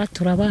ndabatwara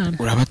turabana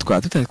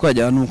urabatwara tutari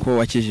twajyana nuko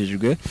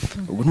wakijijwe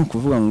ubwo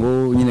nukuvuga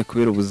ngo nyine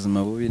kubera ubuzima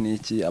bubi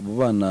niki abo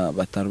bana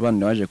batarubane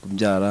baje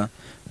kubyara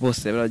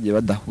bose baragiye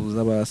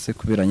badahuza base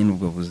kubera nyine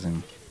ubwo buzima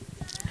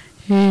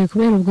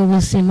kubera ubwo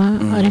buzima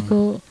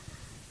ariko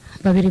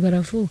babiri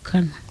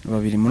baravukana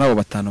babiri muri abo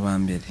batanu ba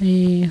mbere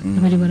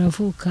babiri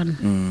baravukana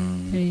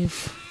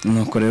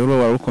nuko rero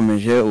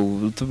warukomeje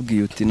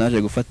utubwiye uti naje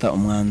gufata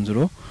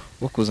umwanzuro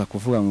wo kuza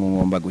kuvuga ngo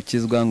ngomba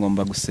gukizwa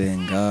ngomba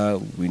gusenga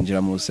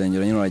winjira mu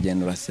rusengero nyine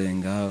uragenda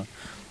urasenga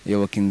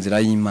uyoboka inzira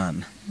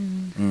y'Imana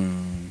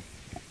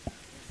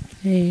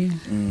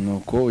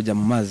nuko ujya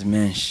mu mazi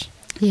menshi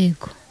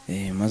yego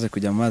maze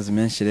kujya mu mazi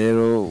menshi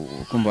rero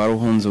ukumva wari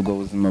uhunze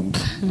ubwo buzima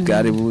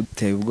bwari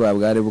buteye ubwoba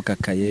bwari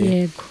bukakaye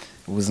yego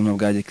ubuzima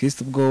bwa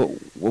gikristo bwo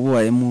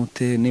wabubayemo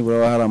ute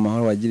nibura hari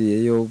amahoro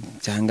wagiriyeyo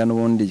cyangwa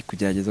n'ubundi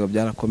kugeragezwa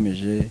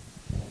byarakomeje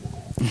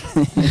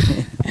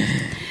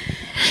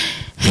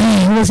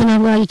ubuzima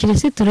bwa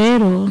gikristo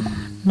rero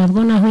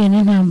nabwo nahuye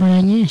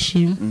n'intambara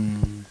nyinshi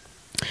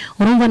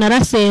urumva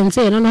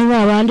narasenze noneho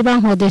babandi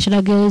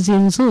bankodesheraga izi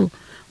nzu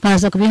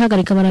baza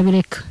kubihagarika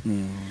barabireka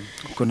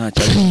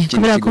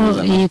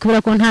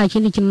kubera ko nta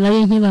kindi kintu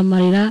nari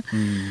nkibamarira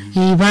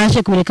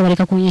baje kubireka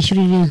bareka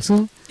kunyishyurira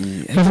inzu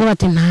bavuga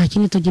bati nta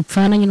kindi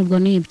tugipfana nyine ubwo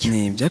nibyo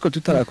ariko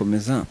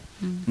tutarakomeza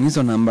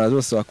n'izo ntambara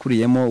zose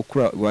wakuriyemo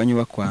iwanyu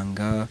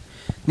bakwanga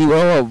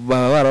niba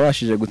baba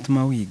barabashije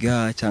gutuma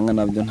wiga cyangwa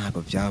nabyo ntabwo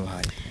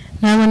byabaye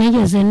ntabwo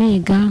nigeze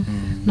niga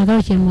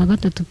nagarukiye mu wa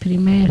gatatu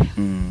primaire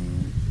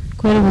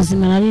kubera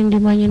ubuzima nari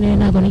ndimo nyine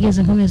ntabwo nigeze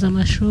nkomeza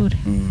amashuri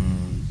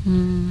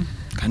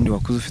kandi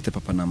wakuze ufite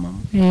papa na mama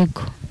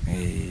yego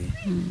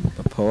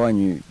papa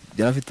wanyu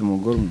yari afite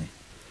umugore umwe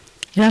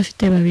yari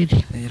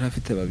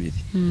afite babiri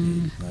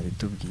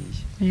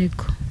babitubwiye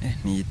yego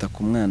niyita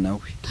ku mwana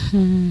we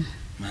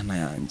mwana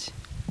yanjye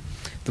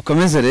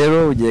dukomeze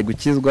rero ugiye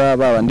gukizwa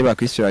babandi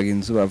bakwishyuraga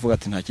inzu baravuga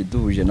ati nta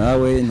kiduhuje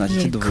nawe nta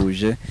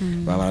kiduhuje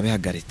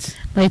barabihagaritse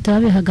bahita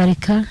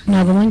babihagarika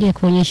ntabwo bongeye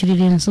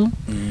kunyishyurira inzu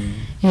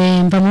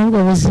mba muri ubwo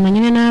buzima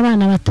nyine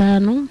n'abana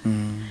batanu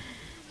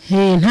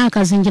nta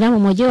kazi ngira mu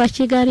mujyi wa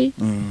Kigali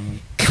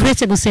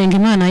uretse gusenga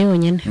Imana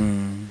yonyine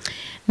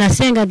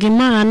nasengaga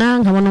Imana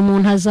nkabona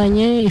umuntu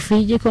azanye ifu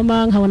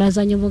y'igikoma nkabona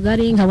azanye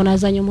ubugari nkabona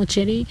azanye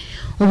umuceri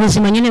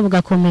ubuzima nyine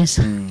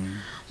bugakomeza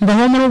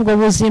mbaho muri ubwo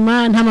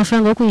buzima nta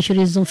mafaranga yo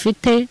kwishyura inzu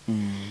mfite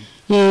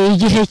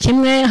igihe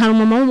kimwe hari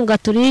umumama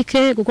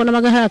w'umugaturike kuko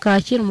nabaga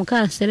hakakira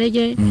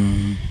umukanserege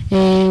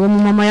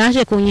umumama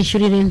yaje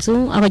kunyishyurira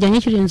inzu abajya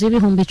nyishyurira inzu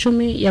y'ibihumbi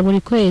 10 ya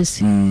buri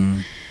kwezi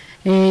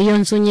iyo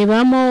nzu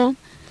nyibamo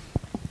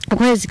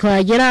ukwezi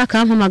kwagera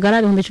akampamagara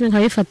ibihumbi 10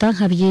 nkabifata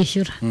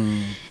nkabyishyura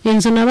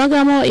inzu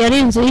nabagamo yari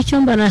inzu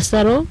y'icyumba na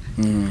salo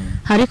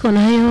ariko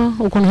nayo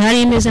ukuntu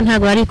yari imeze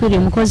ntabwo yari kwiriye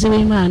umukozi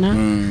w'Imana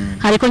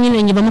ariko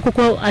nyine nyibamo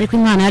kuko ariko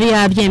Imana yari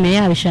yabyemeye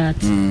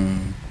yabishatse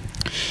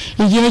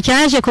igihe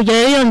cyaje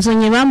kugera iyo nzu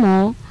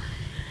nyibamo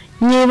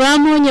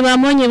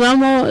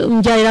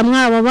mbyarira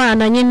mwabo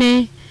bana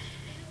nyine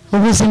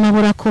ubuzima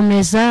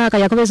burakomeza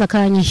akayakomeza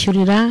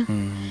akanyishyurira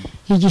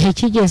igihe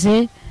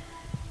kigeze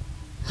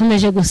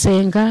nkomeje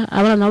gusenga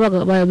abana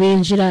nabo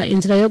binjira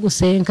inzira yo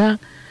gusenga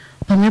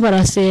bamwe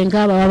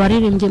barasenga baba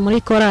baririmbye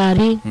muri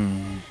korari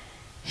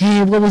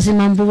ubwo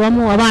buzima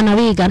mbubamo abana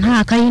biga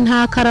nta kayi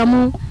nta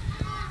karamu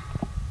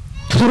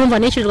turumva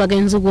nishyurirwaga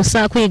inzu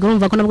gusa kwiga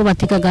urumva ko nabwo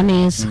batigaga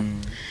neza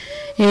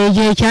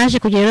igihe cyaje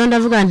kugera rero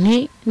ndavuga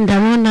nti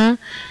ndabona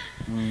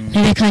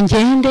ntereka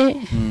ngende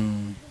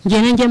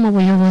njye mu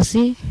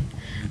buyobozi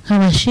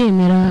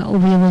nkabashimira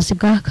ubuyobozi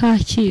bwa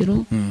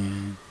Kacyiru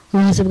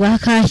ubuyobozi bwa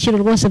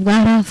Kacyiru rwose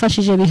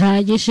bwaramfashije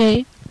bihagije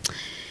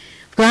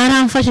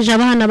bwaramfashije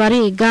abana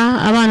bariga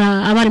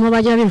abarimu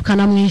bajya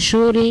birukana mu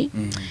ishuri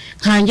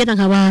nkangenda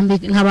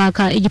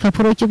nkabaka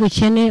igipapuro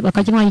cy'ubukene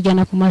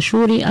bakajya ku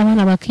mashuri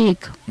abana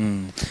bakiga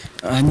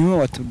hanyuma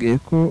watubwiye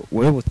ko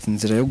wayobotse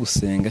inzira yo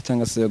gusenga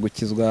cyangwa se yo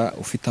gukizwa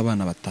ufite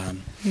abana 5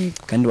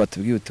 kandi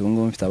watubwiye uti ubu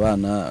ngubu mfite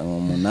abana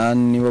 8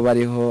 nibo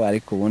bariho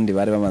ariko ubundi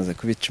bari bamaze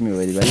kuba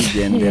 10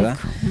 barigendera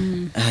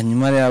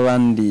hanyuma rero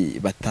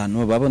abandi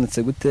 5 babonetse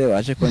gute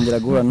waje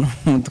kongera guhura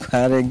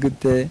n'umutware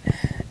gute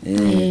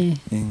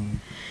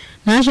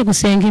naje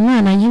gusenga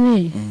Imana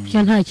nyine byo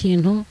nta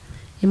kintu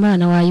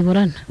Imana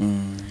wayiburana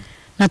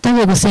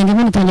natangiye gusenga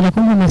Imana itangira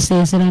kumpa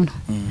amasezerano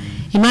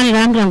Imana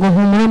irambwira ngo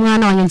humura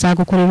mwana wanjye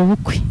nzagukorera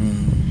ubukwe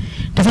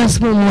ndafashe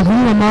umuntu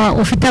w'umama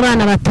ufite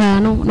abana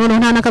 5 none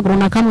nta nakaguru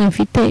na kamwe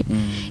mfite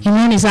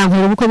Imana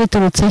izankorera ubukwe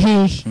biturutse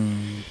hehe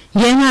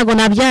ngiye ntago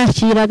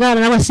nabyakiraga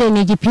n'abase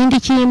ni igipindi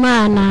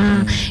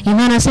cy'Imana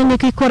Imana se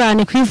niko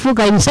ikorane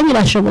kwivuga ibise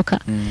birashoboka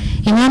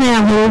Imana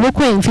yankorera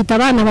ubukwe mfite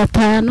abana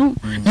 5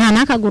 nta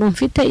nakaguru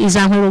mfite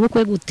izankorera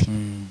ubukwe gute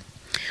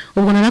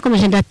ubwo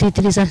narakomeje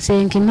ndatitiriza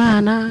nsenga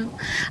Imana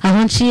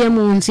aho nciye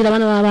mu nzira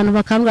abantu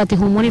bakambwira ati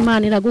humura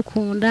Imana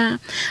iragukunda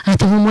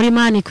ati humura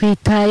Imana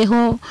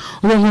ikwitayeho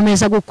ubu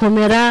nkomeza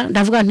gukomera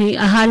ndavuga nti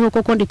ahariho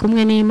koko ndi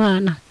kumwe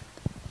n'Imana.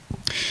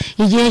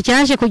 Igihe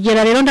cyaje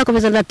kugera rero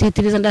ndakomeza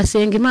ndatitiriza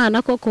ndasenga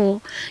Imana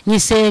koko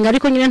nyisenga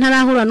ariko nyine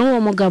ntarahura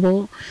n'uwo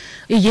mugabo.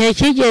 Igihe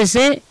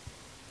kigeze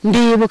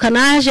ndibuka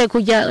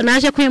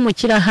naje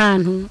kwimukira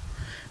ahantu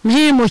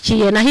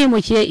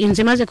nahimukiye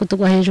inzu imaze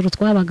kutugwa hejuru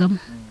twabagamo.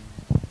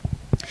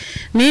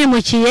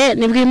 Nimukiye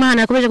nibwo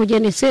Imana yakomeje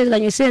kugenda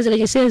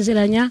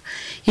isezeranya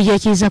igihe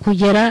kiza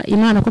kugera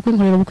Imana kuko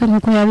inkorera ubukwe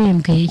nkuko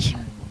yabimbwiye.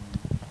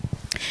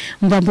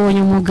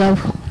 Mbabonye umugabo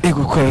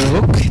gukorera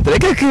ubukwe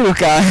tureke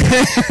kwiruka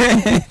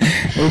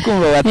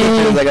ukumva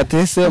batekereza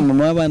gatese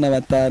mama w'abana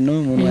 5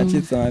 umuntu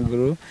wacitse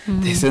amaguru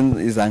tese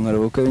izankora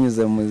ubukwe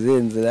binyuze mu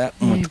zenzera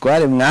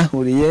umutware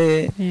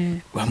mwahuriye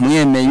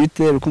wamwemeye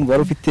ute ukumva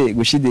wari ufite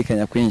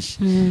gushidikanya kwinshi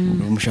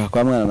umushaka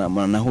kwa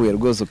mwana nahuye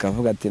rwose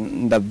ukavuga ati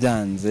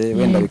ndabyanze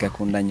wenda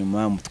bikakunda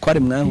nyuma umutware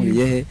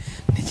mwahuriye he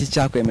niki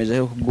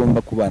cyakwemeje ko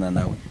ugomba kubana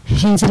nawe.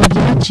 Inzira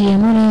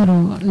byaciyemo rero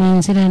ni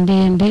inzira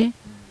ndende.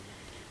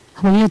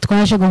 Ubu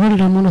twaje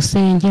guhurira mu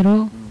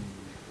rusengero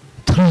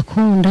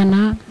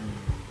turakundana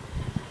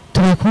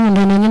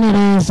nyine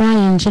araza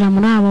yinjira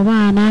muri abo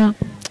bana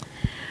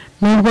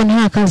nubwo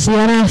nta kazi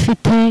yari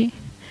afite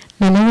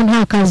nanubu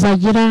nta kazi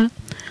agira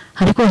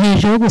ariko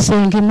hejuru yo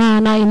gusenga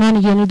Imana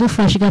igenda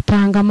idufasha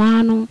igatanga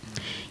amanu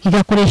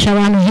igakoresha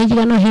abantu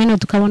hirya no hino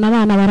tukabona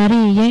abana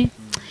barariye.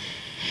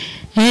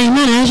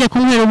 Imana yaje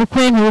kunkwera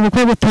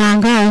ubukwe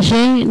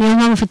butangaje niyo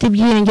mpamvu mfite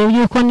ibyiringiro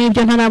by'uko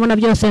n'ibyo ntarabona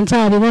byose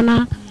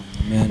nzabibona.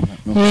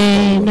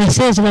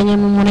 Nasezeranye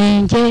mu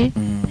murenge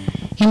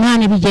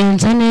Imana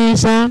ibigenza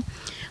neza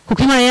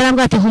kuko Imana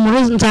yarambwiye ati humura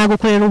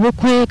nzagukorera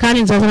ubukwe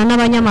kandi nzazana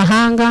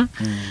n'abanyamahanga.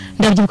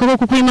 Ndabyibuka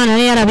kuko Imana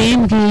yari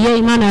yarabimbwiye.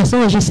 Imana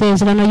yasohoje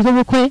isezerano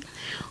ry'ubukwe.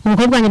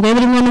 Ubukwe bwanjye bwari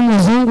burimo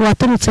n'umuzungu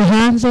waturutse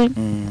hanze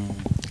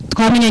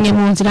twamenyanye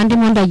mu nzira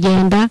ndimo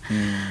ndagenda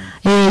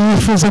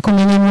yifuza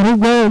kumenya mu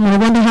rugo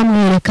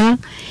ndahamwereka.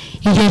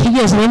 Igihe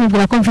kigeze rero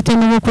mubwira ko mfite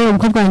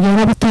n'ubukwe bwanjye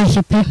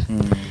yarabutashye pe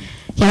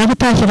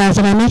yarabutashye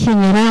razana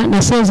n'ikinyera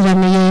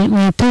nasezeraniye mu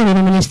itorero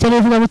Minisiteri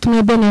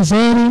y'Ivugabutumwa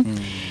Benezeri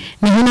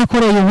niho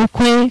nakoreye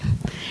ubukwe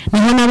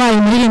niho nabaye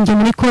umuririmbyi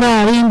muri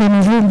korali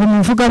mu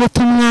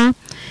Ivugabutumwa.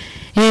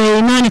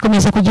 Imana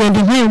ikomeza kugenda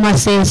intayo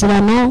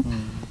masezerano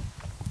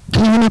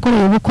niho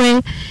nakoreye ubukwe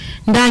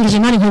ndangije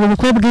Imana inkora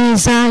ubukwe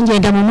bwiza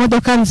ngenda mu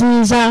modoka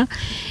nziza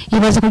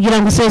ibaza kugira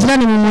ngo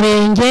usezerane mu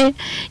murenge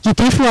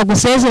gitifu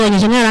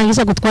wagusezeranyije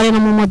narangiza gutware no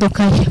mu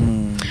modoka ye.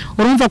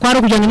 Urumva ko ari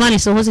kujyana Imana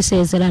isohoza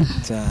isezerano.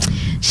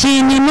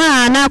 Shimye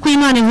Imana ko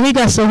Imana ivuga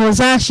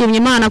igasohoza. Shimye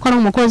Imana ko ari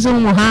umukozi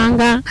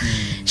w'umuhanga.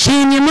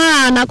 Shimye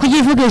Imana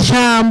kugivuga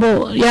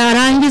ijambo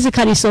yarangiza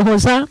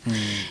ikarisohoza.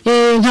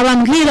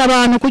 Nkabambwira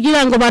abantu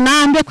kugira ngo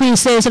banambe ku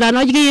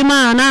isezerano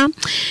ry'Imana.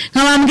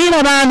 Nkabambwira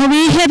abantu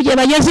bihebye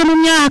bageze mu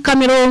myaka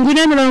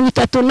 40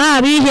 30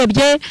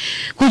 nabihebye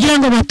kugira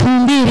ngo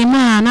batumbire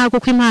Imana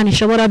kuko Imana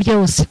ishobora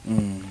byose.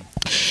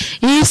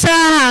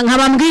 Isaha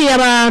nkabambwiye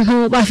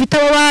abantu bafite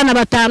abo bana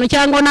 5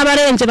 cyangwa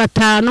n'abarenze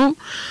 5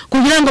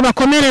 kugira ngo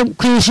bakomere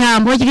ku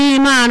ijambo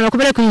ry'Imana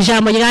bakomere ku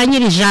ijambo rya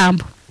nyiri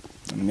ijambo.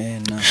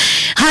 Amen.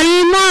 Hari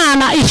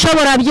Imana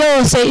ishobora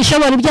byose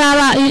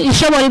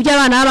ishobora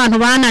iby'abana b'abantu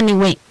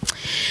bananiwe.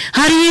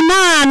 Hari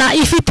Imana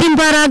ifite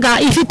imbaraga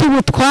ifite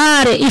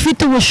ubutware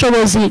ifite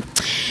ubushobozi.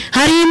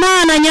 Hari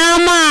Imana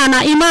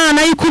nyamana Imana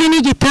y'ukuri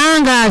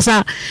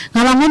n'igitangaza.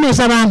 Nkaba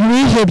nkomeza abantu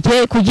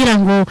bihebye kugira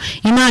ngo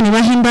Imana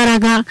ibahe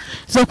imbaraga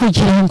zo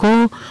kugira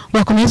ngo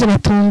bakomeze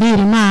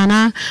batumbire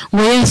Imana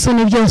ngo Yesu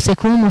ni byose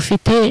kuba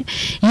umufite.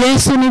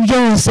 Yesu ni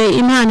byose.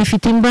 Imana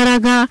ifite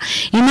imbaraga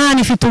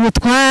Imana ifite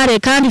ubutware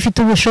kandi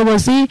ifite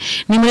ubushobozi.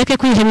 Nimureke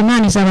kwiheba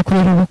Imana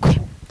izabakorera ubukwe.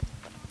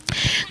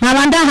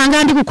 Nkabanda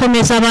hangandi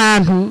gukomeza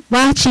abantu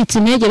bacitse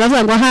intege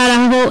bavuga ngo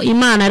haraho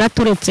Imana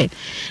yaraturetse.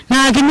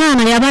 Ntago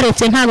Imana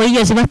yabaretse ntago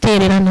yigeze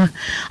batererana.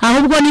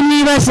 Ahubwo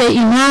nimwibaze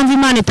impamvu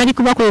Imana itari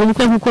kubakorera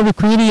ubukwe nkuko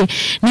bikwiriye.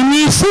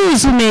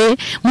 Nimwisuzume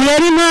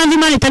murebe impamvu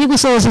Imana itari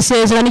gusohoza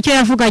isezerano icyo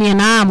yavuganye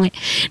namwe.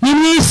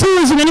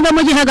 Nimwisuzume niba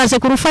mugihagaze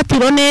ku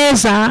rufatiro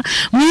neza.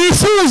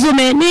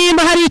 Mwisuzume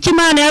nimba hari icyo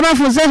Imana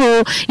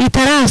yabavuzeho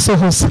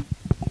itarasohoza.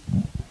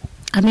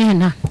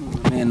 Amen.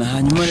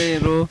 Hanyuma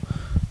rero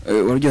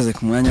warugeze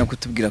ku mwanya wo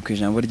kutubwira ku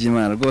ijambo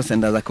ry'Imana rwose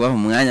ndaza kubaha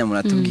umwanya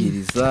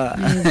muratubwiriza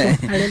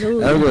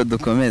ariko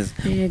dukomeze.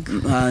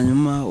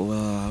 Hanyuma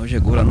waje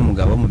guhura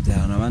n'umugabo mu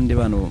byano abandi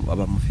bantu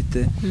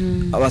abamufite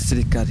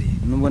abasirikari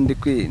nubwo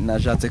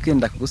najatse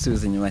kwenda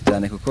kugusubiza inyuma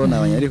cyane kuko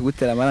nabanya ari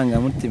kugutera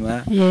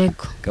amarangamutima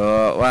yego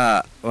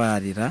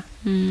warira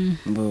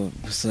mbo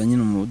gusa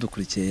nyine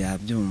umudukurikiye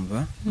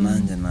yabyumva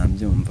nanjye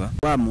nabyumva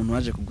wa muntu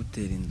waje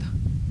kugutera inda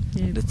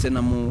ndetse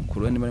na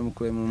mukuru we bari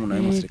mukuru mu umuntu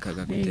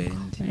w'umusirikare gutera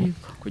indi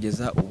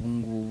kugeza ubu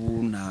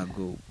ngubu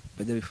ntago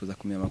bajya bifuza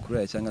kumenya amakuru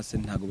ya cyangwa se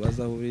ntago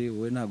bazaho uri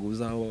wowe ntago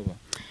uzaho baba.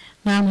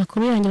 Nta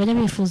makuru yanjye bajya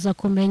bifuza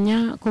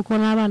kumenya kuko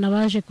n'abana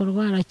baje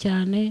kurwara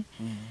cyane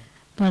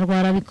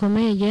barwara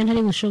bikomeye igihe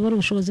ntari bushobora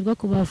ubushobozi bwo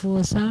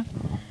kubavuza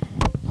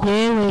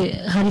yewe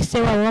hari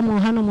se wabo mu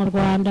hano mu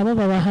Rwanda bo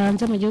baba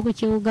hanze mu gihugu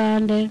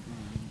cy'Uganda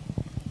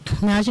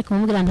naje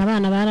kumubwira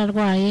ntabana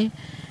bararwaye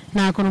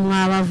nako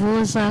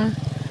mwabavuza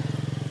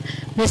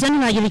mbese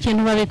ntibagira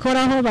ikintu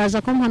babikoraho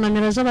baza kumpa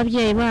nomero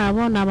z'ababyeyi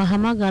babo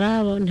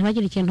nabahamagara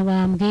ntibagire ikintu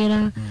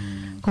bambwira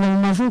kuba mu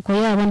mavuko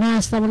yabo nta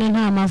sabune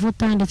nta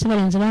mavuta ndetse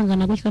barenze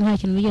bangana gutyo nta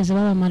kintu bigeze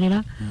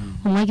babamarira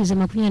umwagize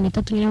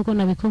 23 nyine uko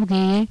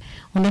nabikubwiye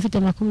undi afite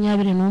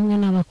 21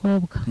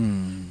 n'abakobwa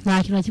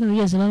nta kintu kimwe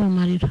bigeze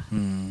babamarira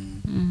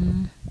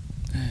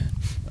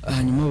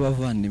hanyuma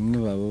bavandimwe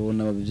babo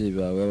n'ababyeyi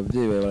bawe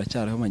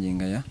baracyariho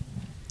magingaya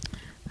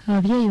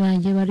ababyeyi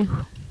banjye bariho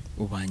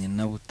ubanye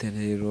nabo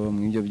rero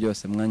mw'ibyo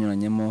byose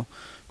mwanyuranyemo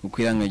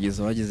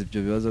kukwirangagiza wagize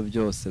ibyo bibazo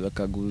byose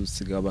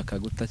bakagusiga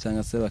bakaguta cyangwa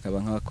se bakaba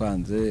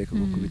nk'abakwanze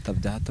kugukubita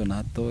bya hato na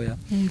hatoya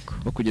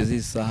bo kugeza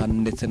isaha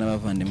ndetse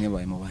n'abavandimwe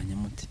bawe mu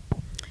banyamuti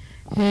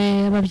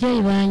ababyeyi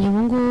banjye ubu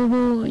ngubu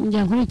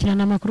njya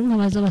nkurikirana amakuru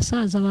nkabaza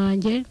abasaza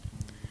banjye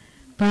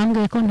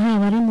bambwiye ko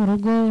nta bari mu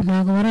rugo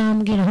ntabwo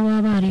barambwira aho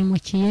baba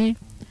barimukiye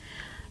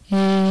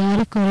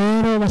ariko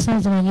rero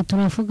basaza banjye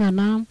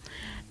turavugana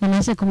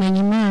namaze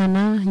kumenya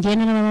Imana ngiye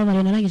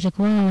narababarira naragije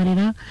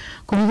kubabarira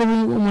kuko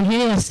umuntu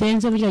iyo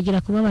yasenze buryagira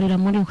kubabarira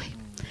muri we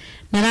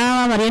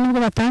narababariye nubwo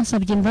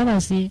batansabye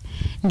imbabazi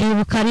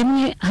ndibuka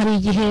rimwe hari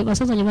igihe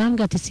basazanye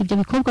bambwira ati si ibyo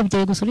bikorwa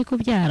byawe gusa uri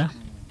kubyara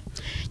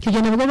icyo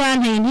gihe nabwo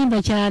banteye intimba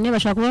cyane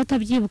bashaka kuba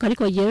batabyibuka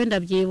ariko yewe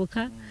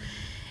ndabyibuka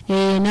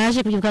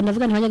naje kubyibuka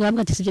ndavuga ntibajyaga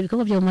bambwira ati si ibyo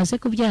bikorwa byawe umaze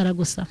kubyara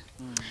gusa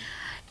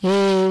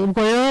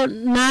ubwo yo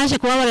naje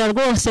kubabarira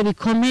rwose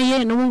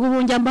bikomeye n'ubu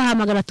ngubu njya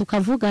mbahamagara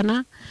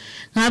tukavugana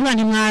nkabwa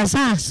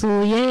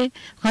ntimwazasuye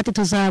twati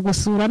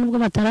tuzagusura nubwo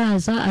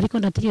bataraza ariko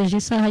ndategereje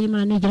isaha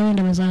y'Imana nigera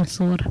wenda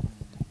bazansura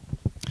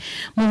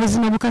mu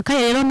buzima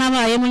bukakaye rero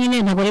nabayemo nyine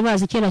ntabwo ari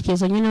bazi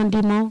icyerekezo nyine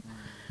ndimo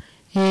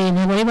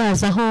ntabwo ari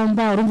bazi aho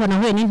mba urumva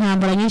nahuye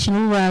n'intambara nyinshi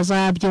n'ubu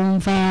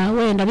bazabyumva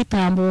wenda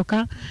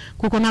bitambuka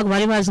kuko ntabwo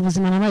bari bazi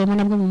ubuzima nabayemo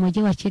nabwo mu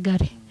mujyi wa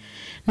Kigali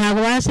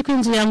ntabwo bazi ko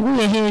inzu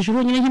yanguye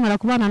hejuru nyine nkimara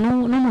kubana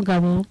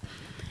n'umugabo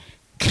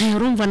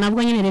urumva nabwo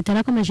nyine leta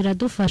yarakomeje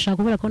iradufasha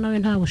kubera ko nawe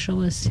nta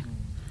bushobozi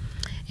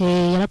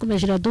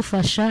yarakomeje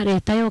iradufasha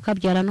leta yo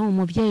kabyara no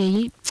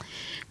umubyeyi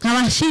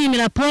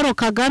nkabashimira Paul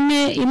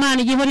Kagame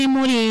Imana igihora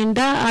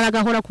imurinda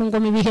aragahora ku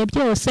ngoma ibihe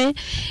byose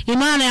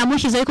Imana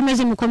yamushyizeho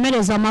ikomeze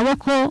imukomereza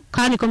amaboko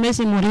kandi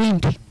ikomeze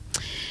imurinde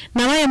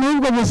nabaye muri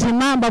ubwo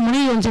buzima mba muri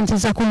iyo nzu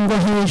nziza kungwa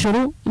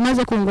hejuru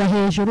imaze kungwa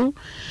hejuru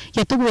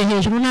yatuguye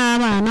hejuru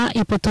n'abana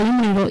ipoto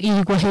y'umuriro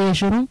igwa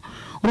hejuru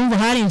urumva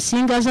hari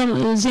insinga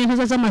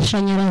z'intuza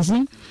z'amashanyarazi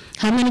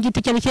hamwe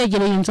n'igiti cyari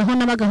cyegereye inzu aho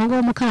n'abagahungu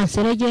bo mu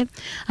kanserege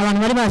abantu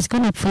bari bazi ko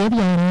napfuye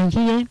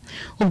byarangiye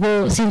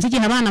ubwo sinzi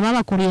igihe abana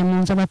babakuriye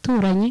mu nzu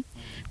abaturanyi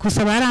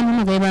gusa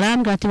barampamagaye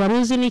barambwira ati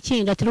waruzi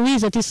n'ikindi ati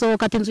Louise ati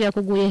sohoka ati inzu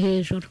yakuguye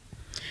hejuru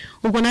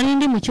ubwo nari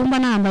ndi mu cyumba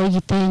nambaye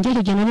igitenge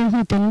icyo gihe nari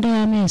nkute n'inda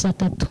y'amezi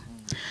 3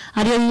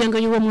 ariyo yiyenga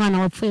y'uwo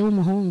mwana wapfuye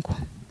w'umuhungu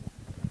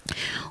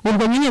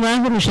ubwo nyine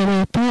bahuruje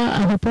leta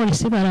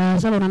abapolisi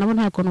baraza bona nabo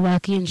nta kuntu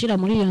bakinjira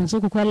muri iyo nzu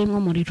kuko harimo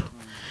umuriro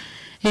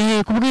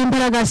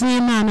kubw'imbaraga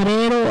z'Imana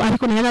rero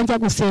ariko nari njya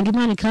gusenga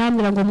Imana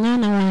ikambira ngo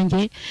mwana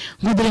wanjye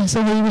ngo dore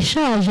nsohoye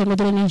ibishaje ngo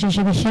dore ninjije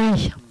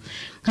ibishyashya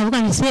nkavuga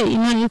nti se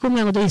Imana iri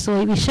kumwe ngo dore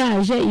nsohoye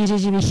ibishaje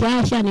yinjije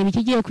ibishyashya ni ibiki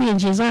igiye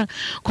kwinjiza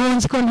ko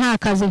nzi ko nta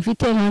kazi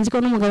mfite nzi ko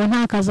n'umugabo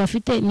nta kazi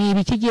afite ni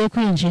ibiki igiye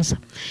kwinjiza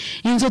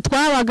inzu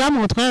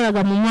twabagamo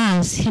twaraga mu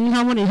mazi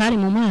nka muri hari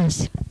mu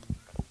mazi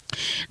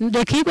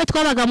ndekigwe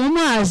twabaga mu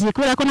mazi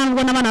kubera ko ntabwo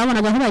n'abana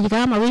babonaga aho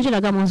bagikama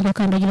binjiraga mu nzu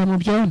bakandagira mu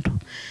byondo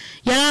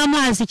yari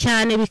amazi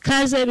cyane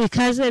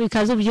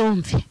bikaze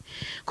ubyumve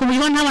ku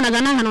buryo ntabonaga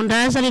n'ahantu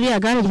ndaza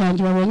ririya gare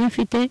ryanjye babonye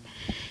mfite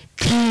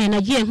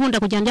nagiye nkunda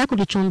kujya njya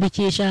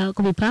kuricumbikisha ku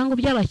bipangu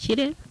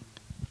by'abakire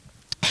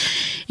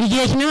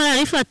igihe kimwe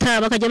bararifata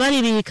bakajya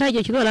baribika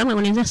igihe kimwe baramwe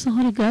ngo ninze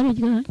sohora igare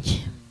ryanjye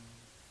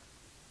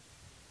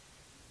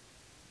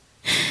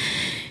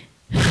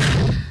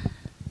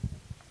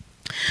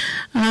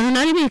ahantu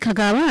nari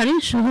bikaga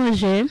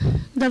barishohoje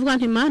ndavuga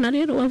nti Imana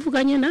rero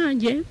wavuganye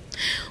nanjye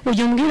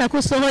ujye umbwira ko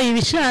usohoye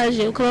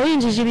ibishaje ukaba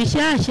winjije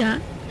ibishyashya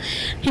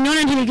none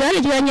ntirigare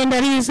ryanjye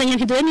ndarizanye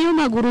ntidore niyo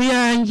maguru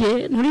yanjye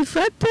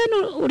nturifate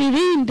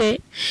uririnde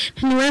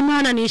niwe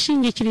Mana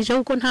nishingikirije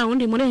kuko nta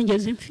wundi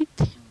murengezi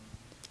mfite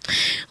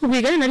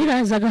ubwigare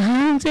narirazaga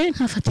hanze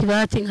nkafata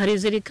ibati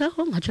nkarizirikaho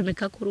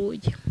nkacomeka ku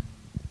rugi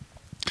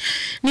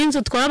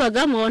n'inzu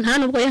twabagamo nta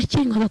nubwo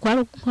yakingwaga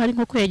kwari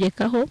nko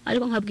kwegekaho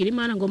ariko nkabwira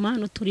Imana ngo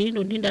Mana uturinde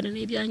undindane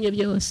n'ibyanjye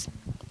byose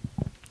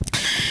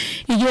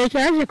igihe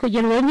cyaje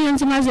kugera uwo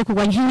nzi maze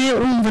kugwa nyine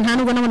urumva nta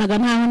nubwo nabonaga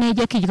ntaho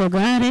negeka iryo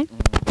gare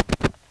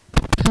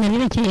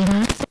narirekeye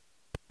hasi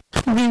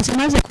ubinzi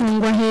maze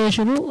kungwa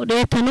hejuru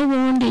leta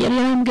n'ubundi yari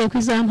yarambwiye ko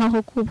izampaho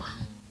kuba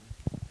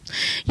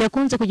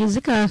yakunze kugeza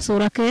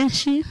ikansura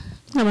kenshi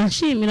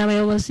nkabashimira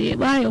abayobozi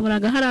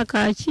bayoboraga hari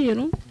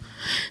Kacyiru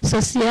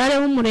sosiyale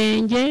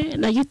w'umurenge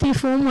na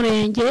gitifu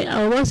w'umurenge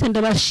abo bose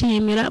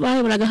ndabashimira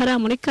bayoboraga hari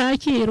muri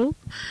Kacyiru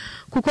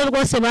kuko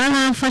rwose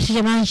baramfashije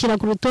banshyira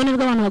ku rutonde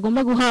rw'abantu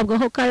bagomba guhabwa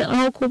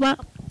aho kuba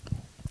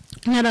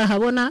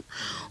Nyarahabona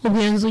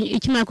ubwo inzu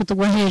ikimara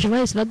kutugwa hejuru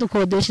bahise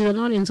badukodesheje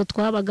none inzu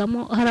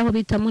twabagamo hari aho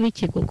bita muri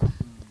Kigugu.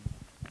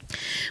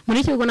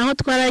 Muri Kigugu naho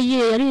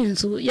twaragiye yari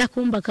inzu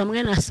yakumba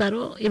kamwe na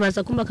saro,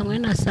 ibaza kumba kamwe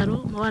na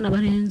saro mu bana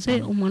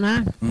barenze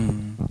 8.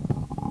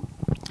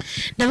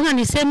 Ndavuga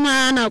nti se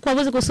mwana ko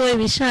wabuze gusohoye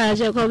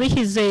bishaje ko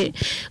bihize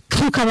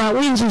ukaba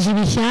winjije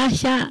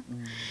ibishyashya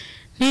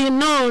ni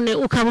none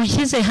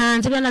ukabushyize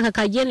hanze bana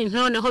kakageni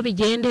none ho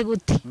bigende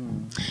gute.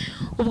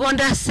 Ubwo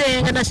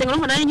ndasenga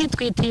ngo nayo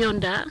nkitwita iyo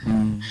nda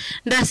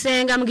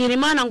ndasenga mbwira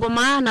Imana ngo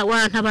Mana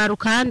wantabara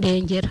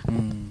ukandengera.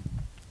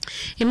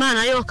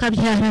 Imana yo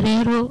kabyara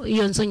rero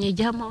iyo nzu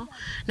nyijyamo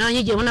naho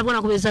nyigiye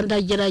ubona kubeza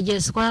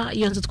ndageragezwa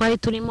iyo nzu twari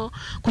turimo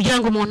kugira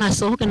ngo umuntu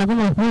asohoke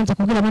nagomba kubanza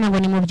kubwira Imana ngo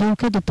ni mu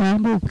byuke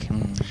dutambuke.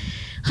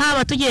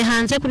 Haba tugiye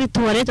hanze kuri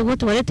toilette kuko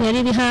toilette yari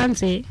iri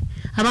hanze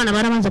abana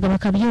barabanzaga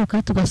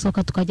bakabyuka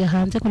tugasohoka tukajya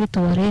hanze kuri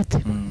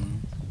toilette.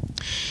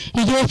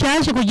 Igihe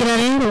cyaje kugira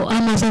rero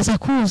amazaza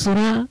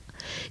kuzura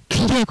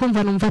ngiye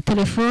kumva numva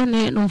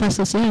telefone numva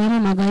sosiye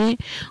yaramagaye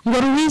ngo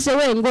Ruwize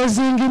we ngo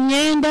zinga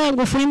imyenda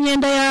ngo furi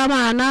imyenda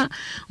y'abana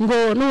ngo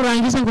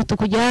nurangiza ngo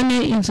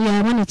tukujyane inzu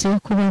yabonetse yo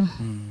kubamo.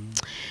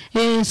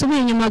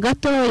 Subiye inyuma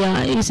gato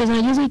ya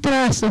isezerano gize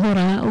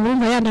itarasohora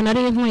ubumva yanda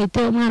nari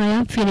nkwite umwana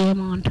yampfiriye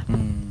mu nda.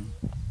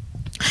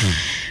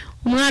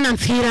 Umwana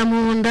mpfira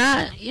mu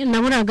nda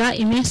naburaga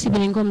iminsi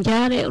 2 ngo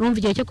mbyare urumva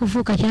igihe cyo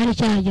kuvuka cyari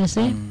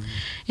cyageze.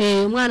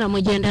 Umwana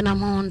mugendana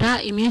mu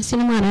nda iminsi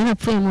n'umwana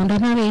yarapfuye mu nda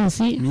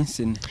ntarenzi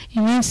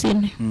iminsi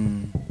 4.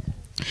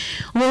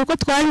 Ubwo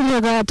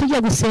twarivuga tujya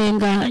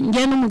gusenga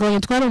ngiye n'umugabo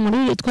twari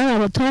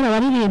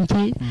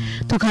abaririmbyi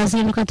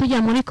tukazinduka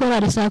tujya muri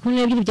korari saa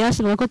 12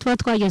 byasibaga ko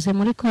twageze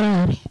muri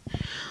korari.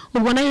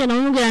 Ubwo nayo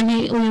namubwira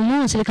nti uyu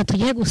munsi reka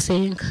tugiye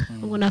gusenga.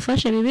 Ubwo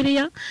nafashe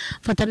Bibiliya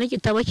mfata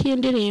n'igitabo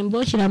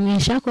cy'indirimbo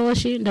kiramwisha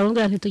koshi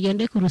ndabubwira nti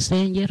tugende ku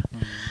rusengero.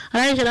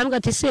 Aranje arambwira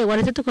ati se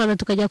waretse tukaza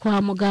tukajya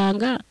kwa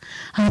muganga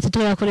hati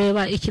tuya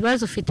kureba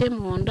ikibazo ufite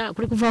mu nda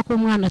kuri kuvuga ko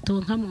umwana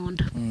tonka mu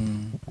nda.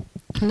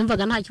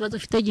 Numvaga nta kibazo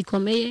ufite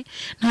gikomeye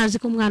ntazi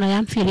ko umwana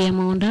yampfiriye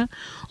mu nda.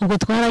 Ubwo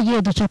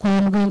twaragiye duca kwa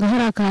muganga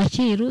hari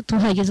Kacyiru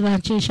tuhageze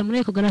bancisha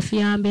muri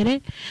ecography ya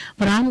mbere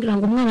barambwira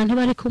ngo umwana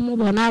ntibari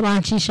kumubona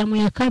bancisha mu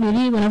ya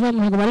 2 baravuga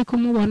ngo bari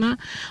kumubona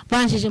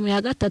banjije mu ya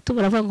 3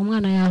 baravuga ngo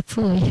umwana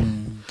yapfuye.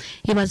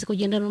 Ibaze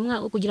kugira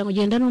ngo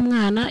ugendane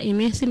umwana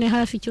iminsi ne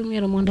hafi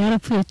cyumweru mu nda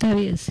yarapfuye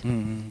utabizi.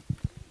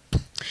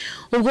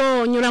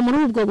 Ubwo nyura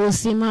muri ubwo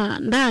buzima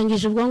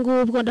ndangije ubwo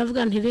ngubwo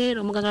ndavuga nti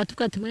rero muganga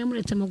aratuvuga ati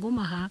muretse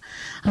muguma aha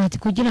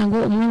ati kugira ngo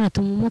umwana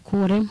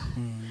tumumukuremo.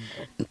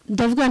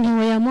 Ndavuga nti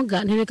we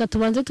yamuga ntireka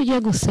tubanze tugiye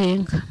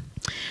gusenga.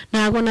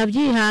 Ntabwo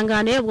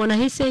nabyihanganiye ubwo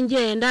nahise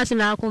ngenda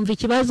sinakumva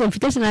ikibazo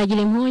mfite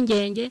sinagira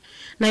impungenge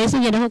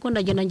nahise ngenda kuko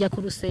ndagenda njya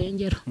ku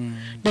rusengero.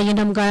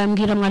 Ndagenda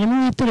mugambwira mwarimu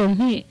w'itorero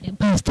nti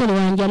pastor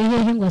wanjye ari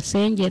hehe ngo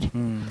nsengere.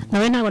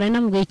 Nawe ntabwo nari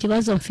namubwiye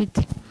ikibazo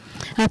mfite.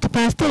 Ati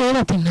pastor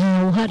rero ati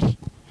ntawe uhari.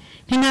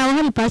 Ntawe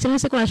uhari pastor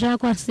nese ko ashaka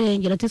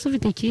kwasengera ati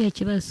ufite ikihe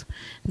kibazo.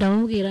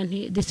 Ndamubwira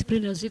nti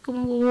discipline uziko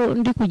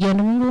ndi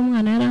kugenda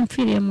umwana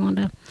yarampfiriye mu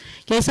nda.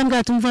 Yahise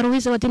ambwira tumva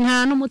Ruwize bati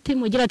nta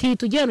n'umutima ugira ati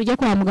tugenda ujye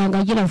kwa muganga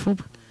agira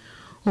vuba.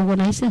 Ubwo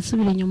nahise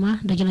nsubira inyuma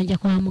ndagenda njya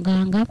kwa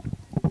muganga.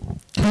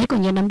 Ariko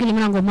ngenda mbwira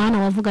Imana ngo Mana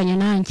wavuganye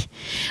nanjye.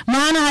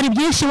 Mana hari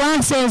byinshi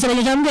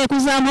wansezeranye cyambwiye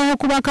kuzampaho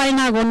kuba kari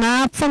ntago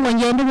napfa ngo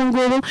ngende ubu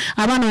ngubu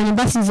abana banye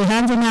mbasize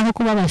hanze ntaho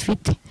kuba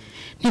bafite.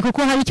 Ni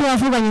kuko hari icyo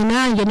wavuganye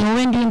nanjye ni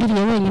wowe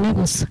ndindiriye wenyine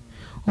gusa.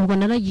 Ubwo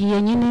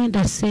naragiye nyine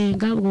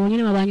ndasenga ubwo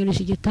nyine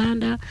babanyurisha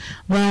igitanda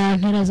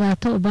bantera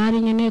zato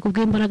bari nyine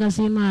kubw'imbaraga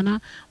z'Imana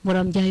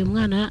murambyaye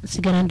umwana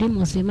sigara ndi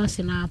muzima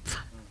sinapfa.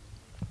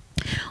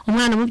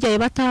 Umwana mubyaye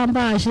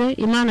batambaje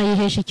Imana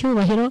yihesha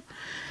icyubahiro.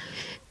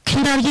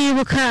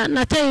 Kirabyibuka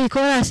nateye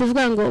ikorasi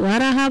ivuga ngo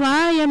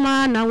warahabaye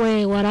Mana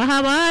we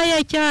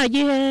warahabaye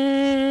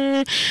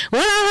cyagihe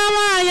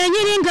warahabaye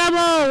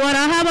nyiringabo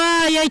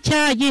warahabaye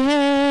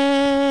cyagihe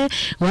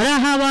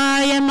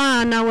warahabaye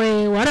Mana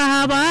we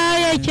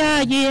warahabaye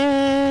cyagihe.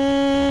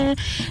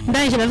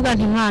 Ndangije ndavuga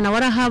nti Mana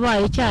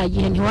warahabaye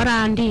cyagihe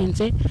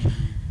ntiwarandinze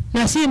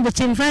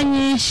nasimbutse imva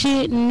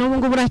nyinshi n'ubu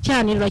ngubu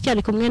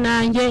uracyari kumwe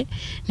nanjye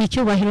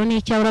n'icyubahiro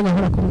n'icyawe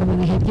uragahora kumwe mu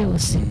bihe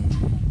byose.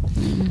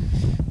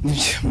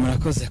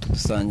 Murakoze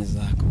kudusangiza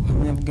ku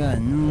buhamya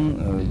bwanyu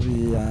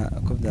buriya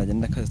ko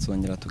byagenda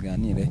kazongera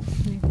tuganire.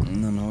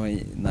 Noneho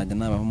najya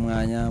nabaho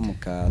umwanya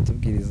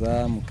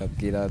mukatubwiriza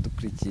mukabwira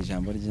dukurikije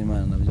ijambo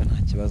ry'Imana nabyo nta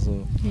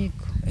kibazo.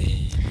 Yego.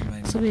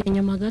 Subira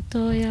inyuma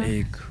gatoya.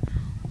 Yego.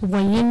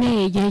 Ubwo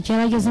nyine igihe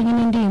cyarageze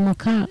nyine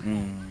ndimuka.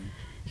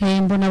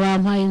 Mbona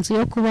bampaye inzu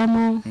yo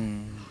kubamo.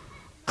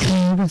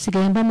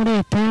 Nsigaye mba muri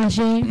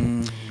etage.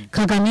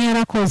 Kagame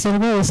yarakoze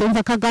rwose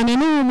umva Kagame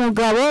ni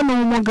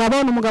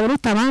umugabo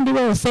ruta abandi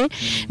bose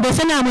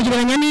mbese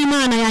namugereranya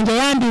n'Imana yanjye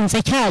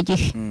yandinze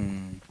cyagihe.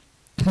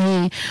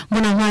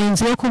 Mbona nka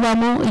inzu yo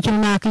kubamo ikintu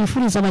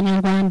nakifuriza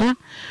abanyarwanda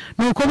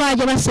nuko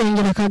bajya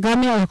basengera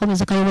Kagame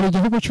agakomeza kayobora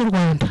igihugu cy'u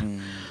Rwanda.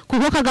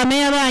 Kuko Kagame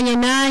yabanye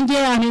nanjye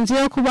inzu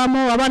yo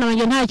kubamo abana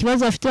banjye nta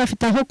kibazo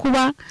bafite aho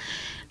kuba.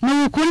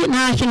 N'ukuri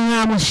nta kintu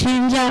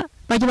namushinja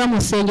bajye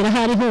bamusengera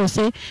hari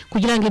hose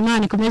kugira ngo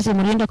Imana ikomeze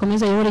imurinde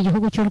akomeze ayobore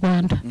igihugu cy'u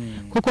Rwanda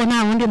kuko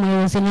nta wundi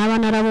muyobozi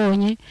naba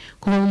narabonye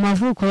kuva mu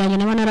mavuko yanjye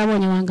naba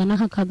narabonye wangana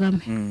nka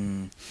Kagame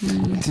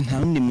nta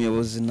wundi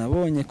muyobozi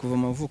nabonye kuva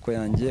mu mavuko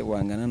yanjye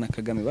wangana na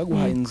Kagame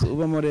baguhaye inzu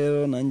ubamo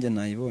rero nanjye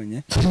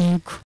nayibonye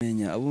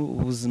menya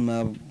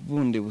ubuzima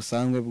bundi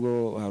busanzwe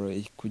bwo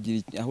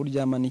kugira aho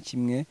uryama ni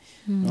kimwe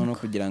none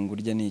kugira ngo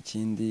urye ni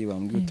ikindi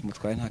wambwiye uti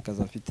mutwaye nta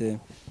kazi afite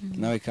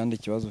nawe kandi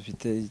ikibazo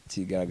ufite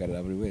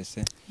kigaragarira buri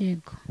wese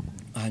yego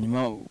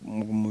hanyuma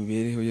mu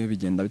mibereho yo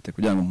bigenda bite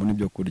kugira ngo mbone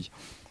ibyo kurya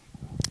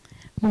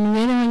mu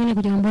mibereho nyine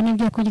kugira ngo mbone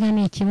ibyo kurya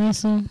ni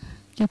ikibazo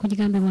byo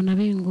kurya mbibona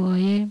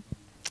bingoye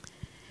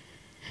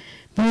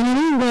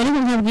ariko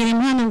nkabwira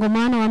Imana ngo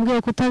Mana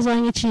wambwiye ko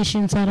utazanyicisha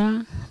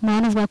inzara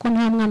Mana uvuga ko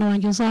nta mwana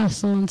wanjye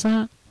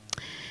uzasonza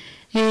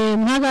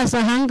mpagaze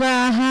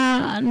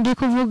ahangaha ndi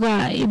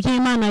kuvuga ibyo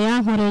Imana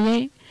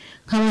yankoreye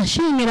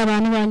nkabashimira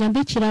abantu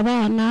banyambikira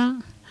abana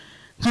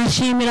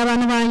nkashimira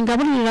abantu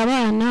bangaburira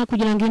abana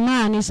kugira ngo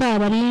Imana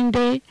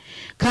izabarinde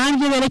kandi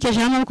ibyo berekeje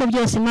amaboko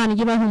byose Imana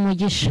ijye ibaha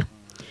umugisha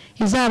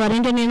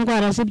izabarinde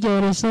n'indwara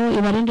z'ibyorezo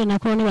ibarinde na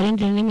korona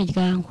ibarinde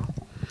n'imiryango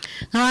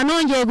nkaba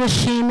nongeye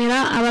gushimira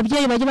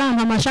ababyeyi bajya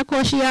bampa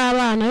amashakoshi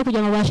y'abana yo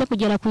kugira ngo babashe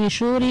kugera ku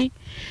ishuri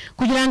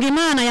kugira ngo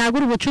Imana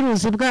yagure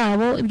ubucuruzi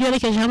bwabo ibyo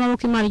yerekejeho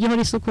amaboko Imana ijye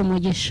ihora isuka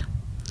umugisha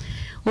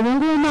ubu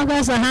ngubu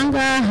mpagaze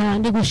ahangaha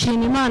ndi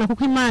gushima Imana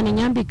kuko Imana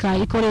inyambika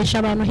ikoresha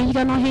abantu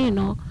hirya no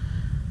hino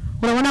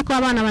urabona ko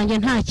abana banjye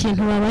nta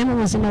kintu babaye mu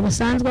buzima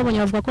busanzwe babonye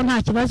bavuga ko nta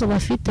kibazo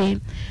bafite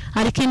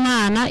ariko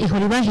Imana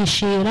ihora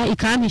ibahishira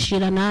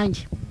ikampishira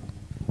nanjye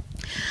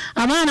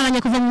abana banjye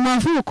kuva mu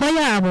mavuko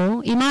yabo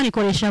Imana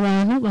ikoresha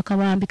abantu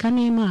bakabambika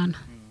n'Imana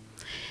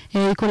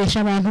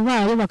ikoresha abantu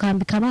bayo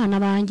bakambika abana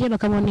banjye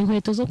bakabona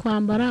inkweto zo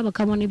kwambara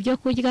bakabona ibyo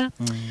kurya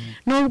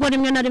nubwo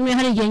rimwe na rimwe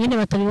hari igihe nyine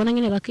batabibona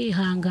nyine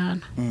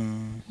bakihangana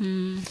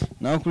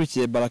nawe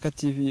ukurikiye Baraka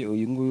TV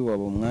uyu nguyu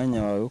waba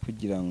umwanya wawe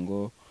kugira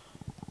ngo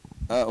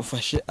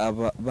ufashe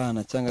aba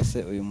bana cyangwa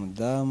se uyu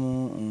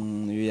mudamu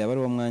uyu yaba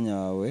ari wo mwanya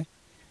wawe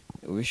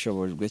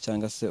ubishobojwe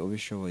cyangwa se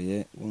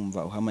ubishoboye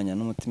wumva uhamanya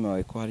n'umutima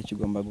wawe ko hari icyo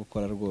ugomba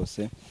gukora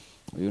rwose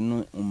uyu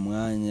ni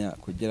umwanya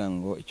kugira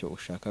ngo icyo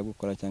ushaka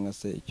gukora cyangwa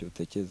se icyo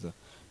utekereza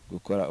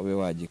gukora ube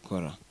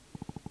wagikora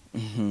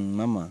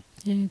mama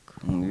yego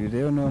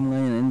rero niwo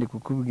mwanya nandi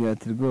kukubwira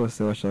ati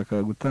rwose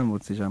washaka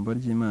gutambutsa ijambo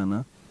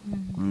ry'Imana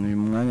uyu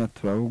mwanya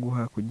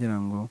turawuguha kugira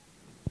ngo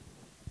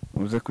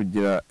uze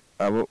kugira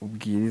abo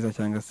ubwiriza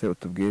cyangwa se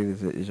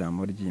utubwirize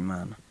ijambo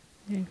ry'Imana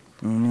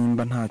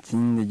nimba nta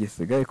kindi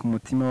gisigaye ku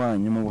mutima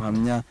wanyu mu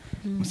buhamya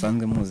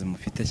musanzwe muzi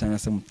mufite cyangwa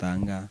se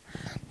mutanga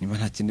nimba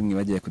nta kindi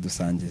mwibagiye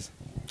kudusangiza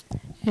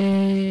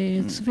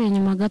tusubiye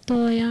inyuma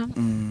gatoya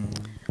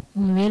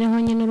mu mibereho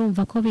nyine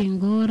urumva ko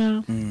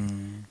bingora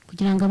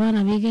kugira ngo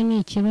abana bige ni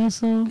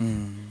ikibazo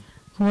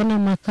kubona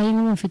amakayi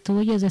nk'ubu mfite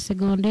ubugeze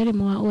segonderi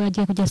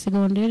yagiye kujya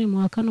segonderi mu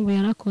wa kane ubu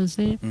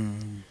yarakoze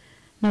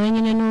nawe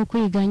nyine ni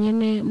ukwiga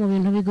nyine mu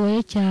bintu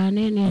bigoye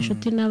cyane ni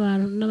inshuti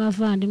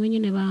n'abavandimwe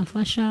nyine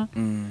bamfasha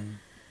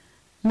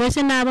mbese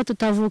n'abo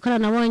tutavukana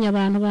nabonye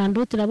abantu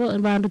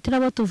bandutira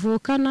abo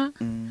tuvukana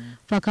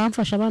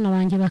bakamfasha abana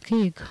banjye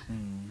bakiga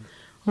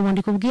ubu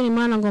ndi kubwira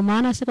Imana ngo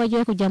Mana se ko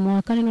agiye kujya mu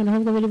wa kane noneho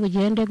ubwo biri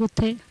bugende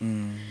gute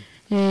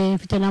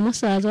mfite na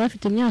musaza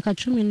bafite imyaka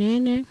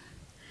 14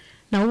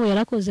 nawe ubu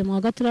yarakoze mu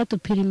wa gatandatu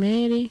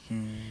pirimeri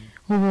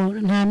ubu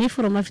nta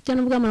niforoma afite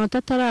n'ubwo amanota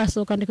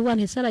atarasohoka ndi kuvuga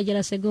ntise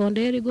aragera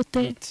segonderi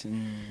gute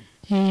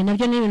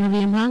nabyo ni ibintu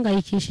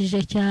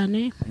bimpangayikishije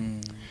cyane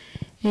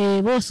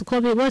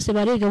bose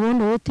bariga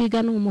ubundi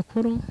utiga ni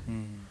umukuru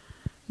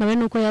nawe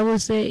nuko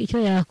yabuze icyo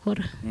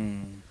yakora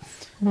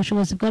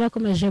ubushobozi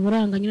bwarakomeje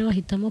buranga nyine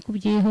bahitamo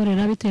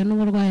kubyihorera bitewe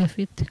n'uburwayi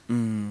afite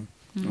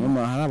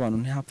mama hari abantu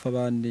ntihapfa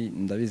abandi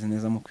ndabizi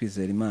neza mu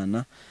kwizera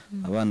Imana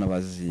abana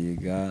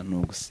baziga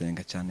no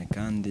gusenga cyane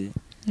kandi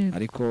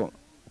ariko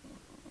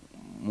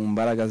mu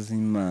mbaraga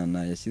z'Imana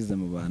yashyize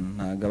mu bantu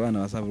ntago abana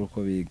bazabura uko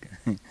biga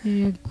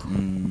yego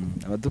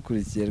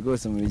abadukurikiye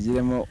rwose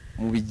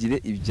mubigire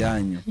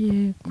ibyanyu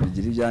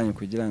mubigire ibyanyu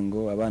kugira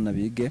ngo abana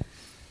bige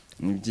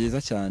ni byiza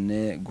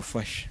cyane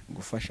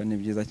gufasha ni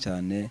byiza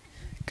cyane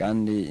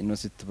kandi ino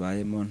si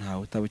tubayemo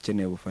ntawe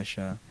utabukeneye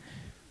ubufasha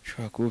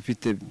ushobora kuba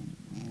ufite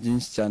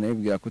byinshi cyane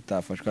wibwira ko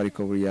utafashwa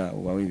ariko buriya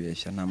uba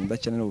wibeshya nta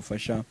mudakenera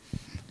ubufasha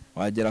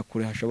wagera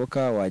kure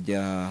hashoboka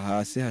wagera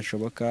hasi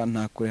hashoboka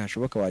nta kure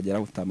hashoboka wagera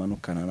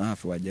utamanukana na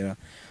hafi wagera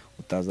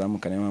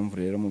utazamukana niyo mpamvu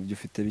rero mu byo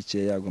ufite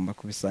bikeya ugomba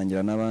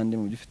kubisangira n'abandi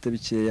mu byo ufite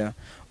bikeya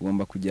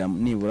ugomba kugira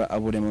nibura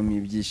aburemo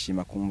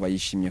ibyishimo kumva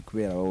yishimye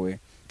kubera wowe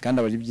kandi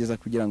aba ari byiza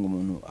kugira ngo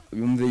umuntu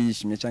yumve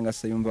yishimye cyangwa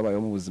se yumva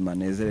abayeho mu buzima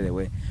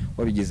nezerewe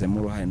wabigizemo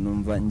uruhare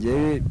numva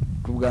ngewe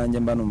ku bwanjye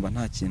mba numva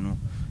nta kintu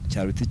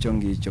cyaruta icyo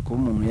ngicyo kuba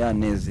umuntu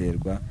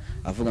yanezerwa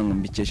avuga ngo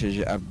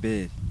mbikesheje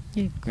Abel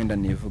kwenda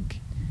nivuge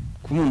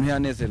kuba umuntu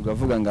yanezerwa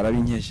avuga ngo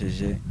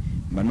arabinkesheje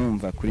mba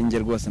numva kuri nge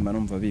rwose mba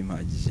numva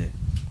bimpagije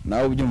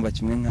nawe ubyumva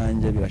kimwe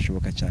nkanjye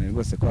birashoboka cyane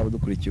rwose ko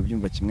abadukurikiye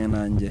ubyumva kimwe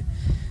nanjye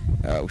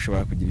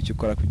ushobora kugira icyo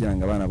ukora kugira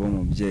ngo abana bo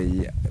mu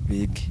mubyeyi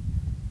bige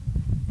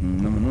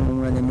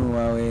n'umwanya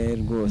n'uwawe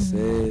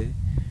rwose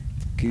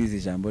twiriza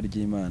ijambo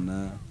ry'Imana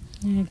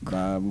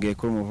bambwiye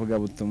ko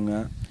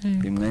umuvugabutumwa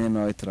uyu mwanya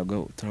nawe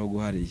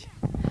turaguhariye.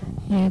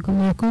 Yego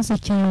murakoze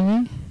cyane.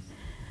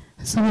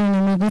 Nsubira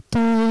inyuma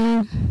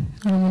gatoya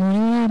hari umuntu wari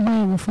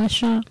wampaye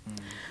ubufasha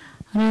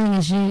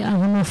arangije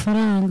aho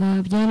amafaranga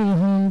byari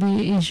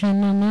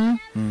 100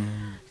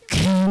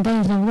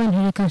 ndavuga nti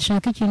reka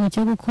nshaka ikintu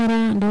cyo gukora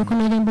ndebe ko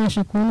najya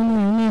mbasha kubona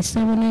umuntu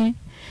n'isabune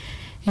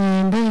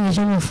ndangije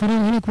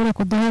amafaranga ari kubera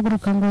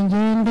kudahaguruka ngo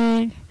ngende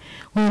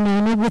wenda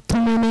no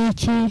gutuma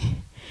n'iki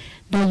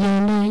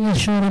ndagenda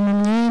nyashora mu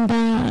myenda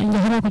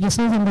njya ku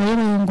Gisozi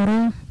ndayirangura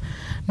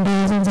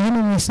ndaza hano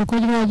mu isoko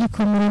rya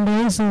Gikomero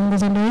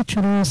ndayizunguza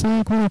ndayicuruza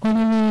kubera ko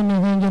nyine ni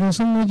nkengero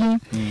z'umujyi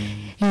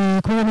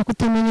kubera ko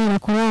utamenyera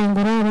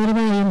kurangura bari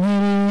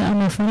bayimpereye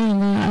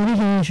amafaranga ari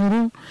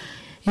hejuru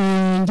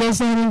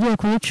ngeze hano ngiye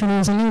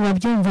kuyicuruza niba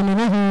babyumva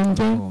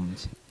narahombye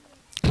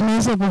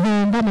maze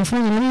guhomba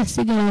amafaranga nari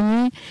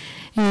nsigaranye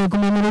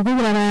guma mu rugo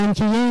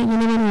burarangiye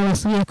nyine bano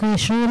basubiye ku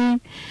ishuri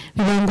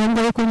biba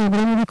ngombwa ko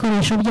nyaguramo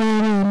ibikoresho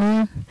by'abana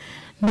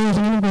ndaje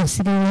nyine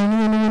basigaye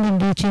nyine n'ubundi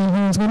ndicaye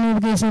ntunzwe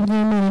n'ubwiza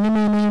bw'Imana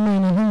n'Imana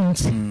y'Imana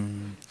ntunze.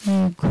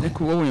 Ariko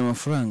wabonye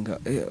amafaranga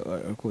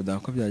ariko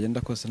udako byagenda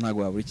kose ntago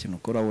wabura ikintu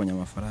ukora wabonye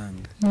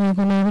amafaranga.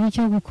 Yego nabura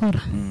icyo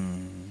gukora.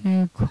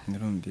 Yego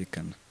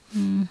birumvikana.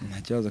 Nta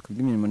kibazo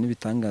kubw'imirimo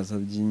n'ibitangaza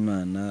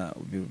by'Imana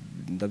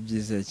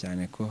ndabyizeye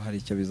cyane ko hari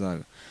icyo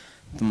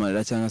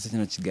bizatumarira cyangwa se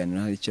kino kiganiro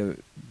hari icyo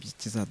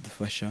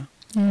kizadufasha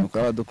nuko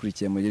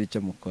abadukurikiye mugira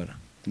icyo mukora.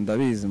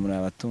 Ndabizi muri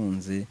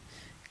abatunzi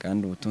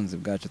kandi ubutunzi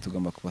bwacu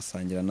tugomba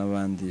kubasangira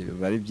n'abandi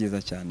bari byiza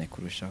cyane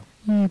kurushaho.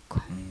 Yego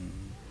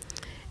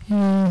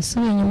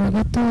subiye inyuma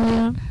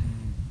gatoya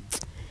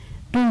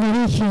ndumva ari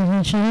ikintu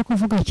nshaka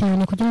kuvuga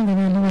cyane kugira ngo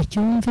abantu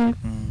bacyumve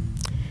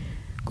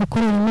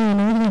gukorera Imana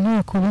burya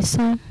ntako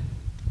bisa.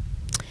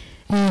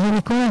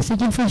 Hari korasi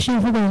igifashe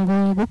ivuga ngo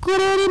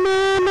gukorera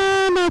Imana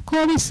ntako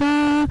bisa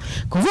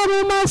kuva mu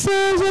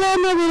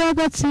masezerano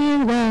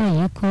biragatsindwa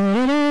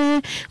yikorere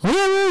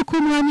urebe uko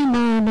Umwami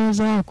Imana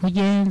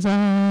azakugenza.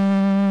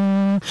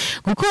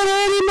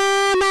 Gukorera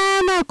Imana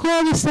ntako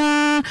bisa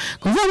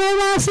kuva mu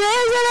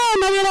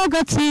masezerano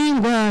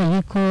biragatsindwa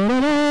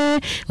yikorere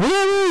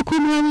urebe uko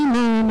Umwami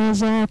Imana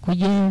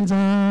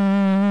azakugenza.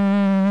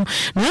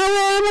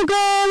 Nawe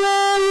mugabo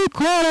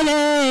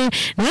wikorere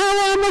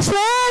nawe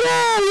musore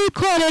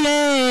wikorere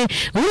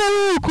urebe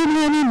uko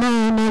Umwami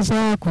Imana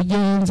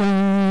azakugenza.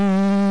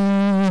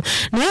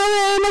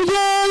 Nawe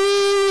mubyeyi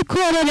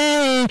wikorere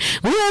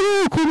urebe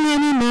uko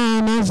Umwami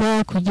Imana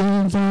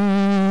azakugenza.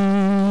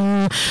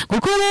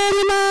 Gukorera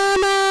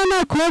Imana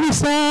ntako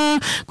bisa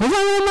kuva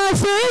mu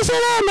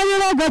masezerano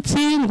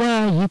biragatsindwa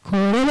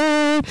yikorere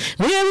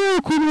urebe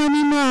uko Umwami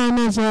Imana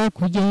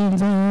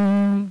azakugenza.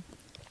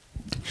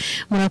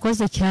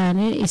 Murakoze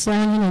cyane.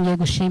 Isaha nyine ngiye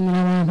gushimira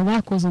abantu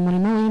bakoze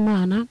umurimo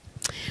w'Imana.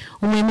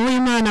 Umurimo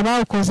w'Imana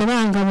bawukoze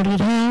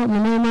bangaburira,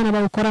 umurimo w'Imana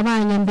bawukora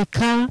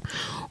banyambika,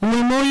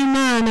 umurimo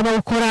w'Imana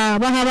bawukora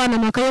baha abana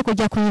amakaye yo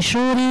kujya ku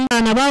ishuri,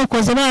 abana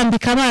bawukoze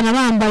bambika abana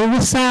bambaye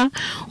ubusa,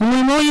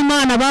 umurimo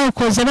w'Imana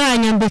bawukoze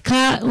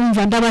banyambika.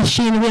 Umva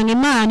ndabashimira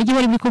Imana ijye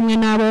bari kumwe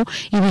nabo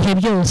ibihe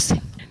byose.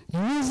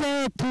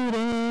 Nize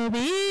turebe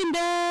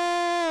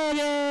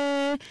imbere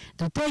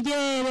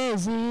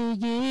dutegereze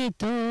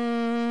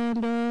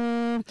igitondo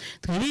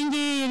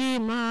twiringire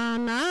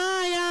Imana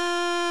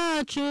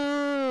yacu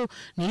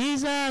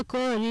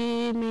nizakora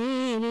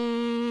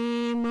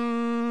imirimo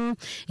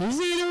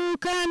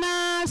izirukana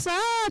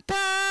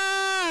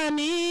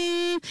Satani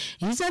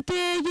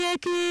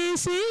izategeka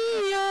isi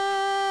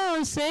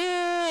yose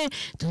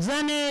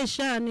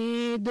tuzanesha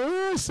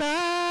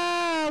nidusaba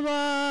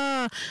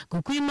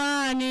kuko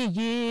Imana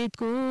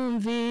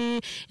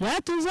igitwumvira.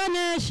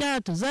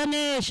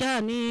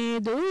 Tuzanesha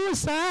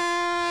nidusaba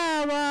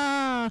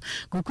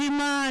kuko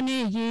Imana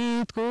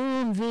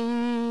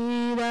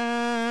igitwumvira.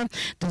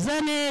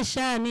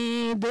 Tuzanesha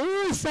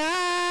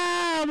nidusaba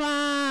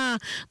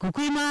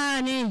kuko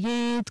Imana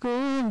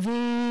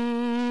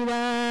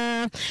igitwumvira.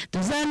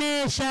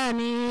 Tuzanesha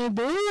nidusaba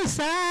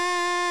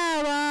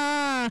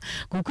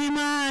kuko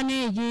Imana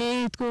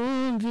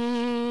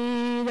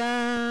igitwumvira.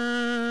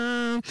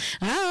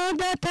 Aho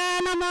data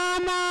na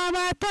mama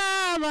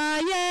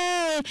batabaye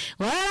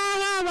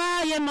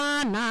warahabaye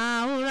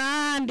Mana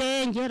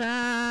urandengera.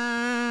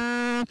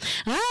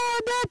 Aho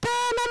data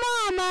na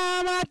mama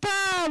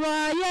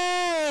batabaye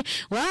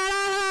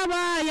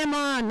warahabaye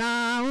Mana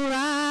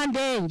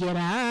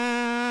urandengera.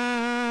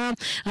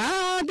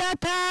 Aho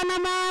data na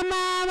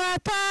mama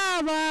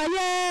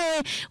batabaye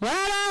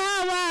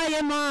warahabaye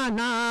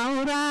Mana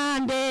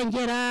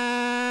urandengera.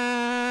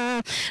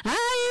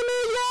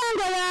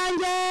 Imiryango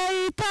yanjye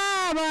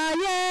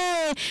itabaye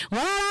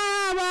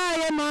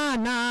warahabaye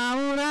Mana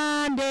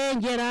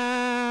urandengera.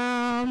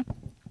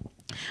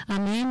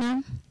 Amina.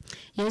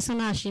 Yesu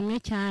nashimwe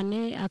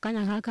cyane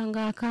akanya nkaka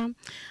ngaka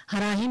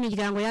hari aho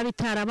imiryango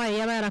y'abitarabaye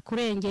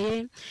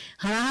yabarakurengeye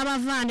hari aho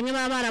abavandimwe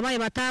barabaye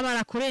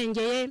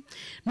batabarakurengeye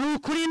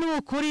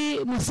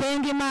n'ukuri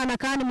musenga Imana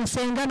kandi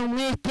musengana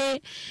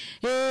umwete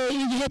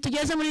igihe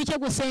tugeze muri cyo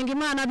gusenga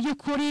Imana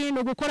by'ukuri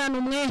no gukorana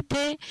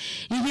umwete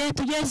igihe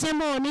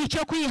tugezemo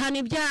n'icyo kwihana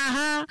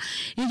ibyaha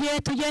igihe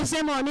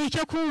tugezemo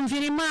n'icyo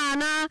kumvira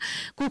Imana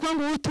kuko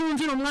ngo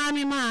utumvira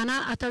umwami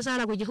Imana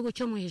atazaragwa igihugu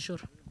cyo mu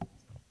ijuru.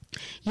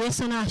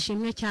 Yesu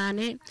nashimwe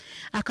cyane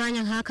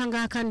akanya nkaka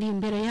ngaka ndi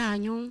imbere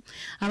yanyu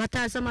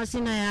abataza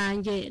amazina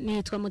yanjye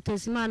nitwa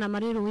Mutezimana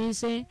Marie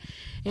Louise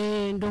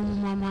ndo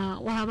mama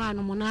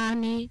w'abana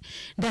 8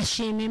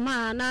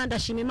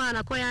 ndashima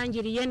Imana ko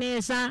yangiriye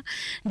neza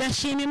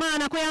ndashima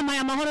Imana ko yamaye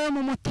amahoro yo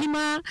mu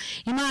mutima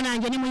Imana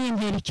yanjye ni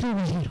muyimbere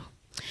icyubahiro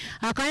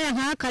akanya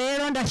nkaka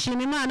rero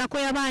ndashima Imana ko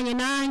yabanye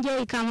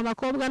nanjye ikampa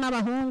abakobwa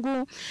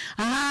n'abahungu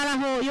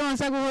aharaho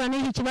yonza guhura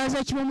n'iki kibazo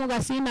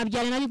cy'ubumuga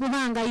sinabyare nari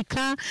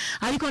guhangayika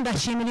ariko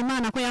ndashimira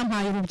Imana ko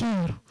yampaye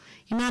urubyaro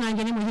Imana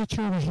yanjye ni muhe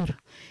cyubahiro.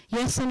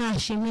 Yesu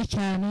nashimwe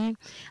cyane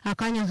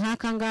akanya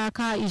nkaka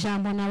ngaka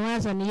ijambo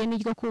nabazaniye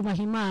niryo kubaha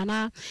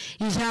Imana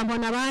ijambo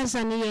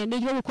nabazaniye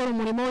niryo gukora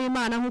umurimo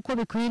w'Imana nkuko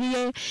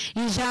bikwiriye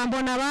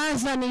ijambo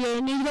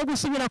nabazaniye niryo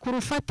gusubira ku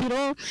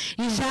rufatiro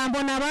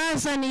ijambo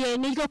nabazaniye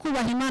niryo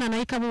kubaha Imana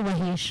nayo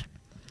ikabubahisha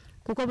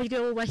kuko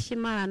buryo wubashye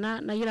Imana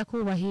nayo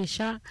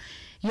irakubahisha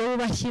iyo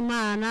wubashye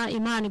Imana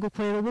Imana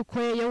igukorera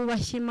ubukwe iyo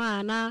wubashye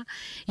Imana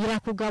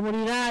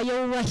irakugaburira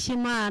iyo wubashye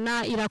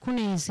Imana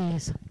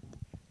irakunezeza.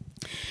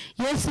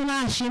 Yesu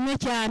nashimwe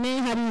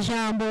cyane hari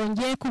ijambo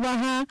ngiye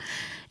kubaha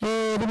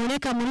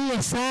riboneka muri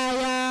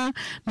Yesaya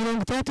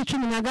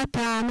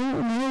 33:15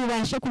 umuntu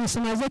ubashe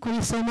kubisoma ze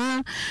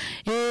kubisoma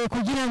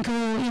kugira ngo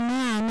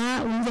Imana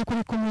uze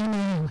kuri kumwe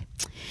nawe.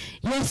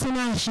 Yesu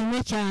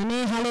nashimwe cyane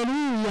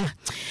haleluya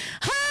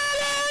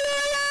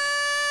haleluya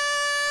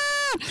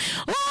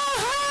oh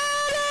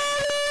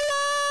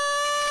haleluya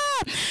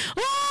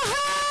oh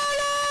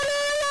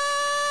haleluya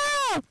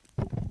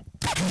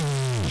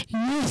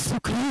Yesu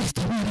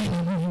Kristo barene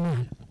mu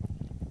Imana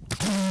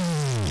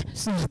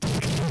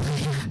sotekereza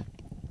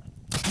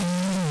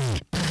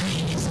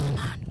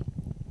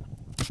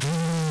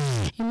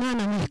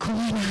Imana muri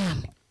kumwe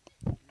namwe.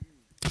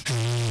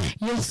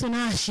 Yesu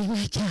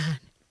nashimwe cyane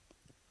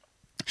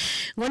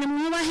ngo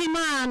nimwubahe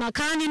Imana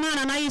kandi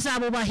Imana nayo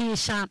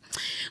izabubahisha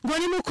ngo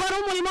nimukore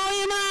umurimo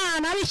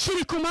w'Imana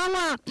bikiri ku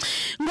manywa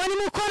ngo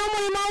nimukore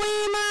umurimo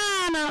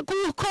w'Imana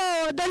kuko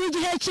dore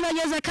igihe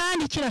kirageze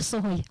kandi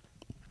kirasohoye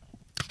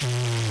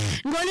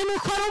ngo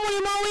nimukore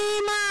umurimo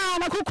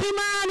w'Imana kuko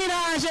Imana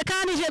iraje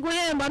kandi ije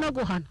guhemba no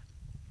guhana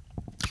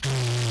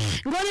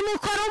ngo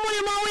nimukore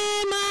umurimo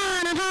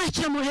w'Imana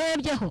ntacyo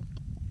murebyeho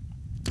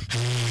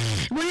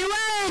buri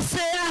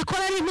wese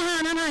akorera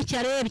Imana ntacyo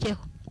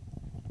arebyeho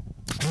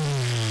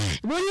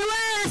buri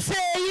wese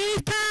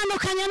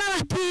yitandukanya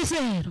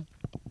n'abatizera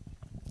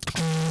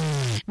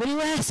buri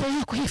wese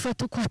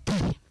yakwifata uko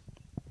atari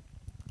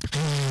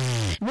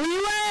buri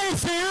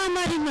wese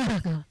yamara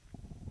imbaraga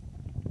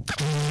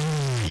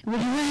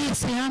buri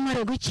wese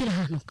yamara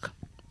gukiranuka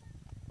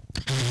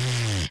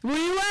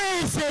buri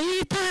wese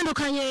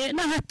yitandukanye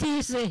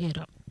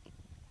n'abatizera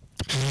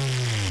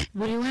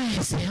buri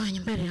wese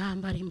imbere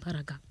yambara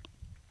imbaraga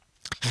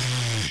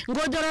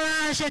ngo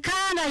dore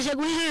kandi aje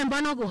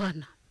guhemba no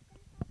guhana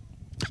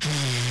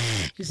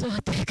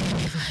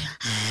izotekereza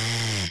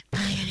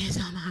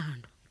neza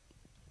amahano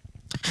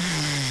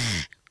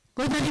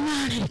ngo dore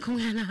Imana iri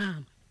kumwe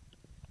nawe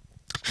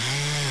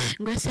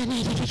ngo se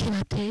ni iki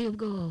kibateye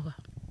ubwoba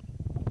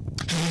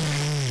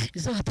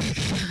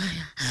izotekereza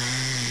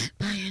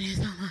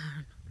neza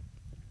amahano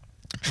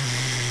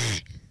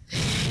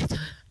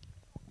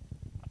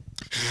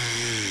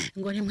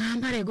ngo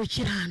nimwambare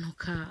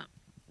gukiranuka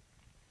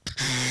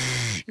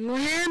ngo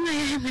hemwe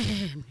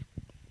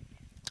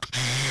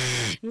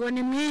ngo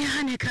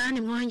nimwihane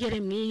kandi mwongere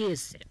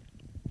mwiyese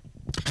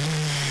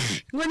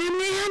ngo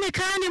nimwihane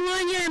kandi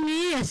mwongere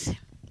mwiyese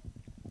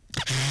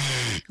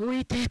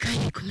Uwiteka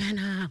ari kumwe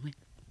nawe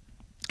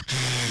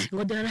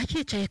ngo dore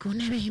arakicaye ku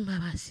ntebe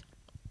y'imbabazi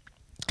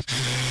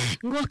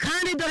ngo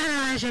kandi dore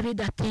araje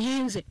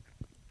bidatinze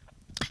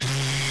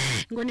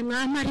ngo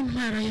nimwambare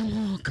impara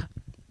y'umwuka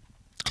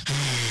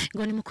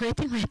ngo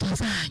nimukwete inkweto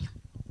zanyu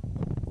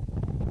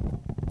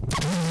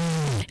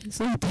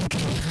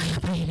zotekereza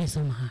yabahereza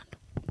umuhanda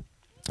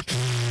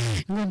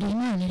ngo ndi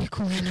Imana iri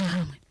kumwe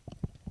nawe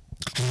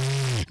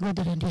ngo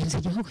dore ndinze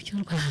igihugu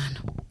cy'u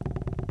Rwanda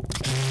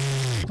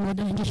ngo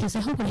dore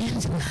ngishyizeho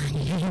uburenzi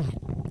bwanjye yewe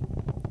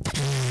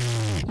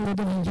ngo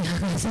dore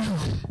ngihagazeho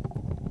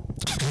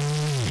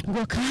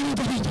ngo kandi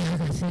dore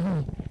ngihagazeho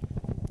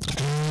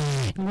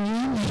ngo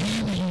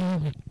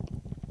yemwe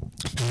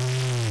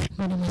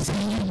ngo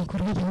nimusengere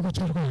umukuru w'igihugu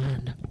cy'u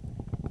Rwanda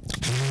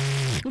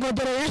ngo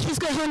dore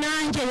yashyizweho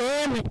nanjye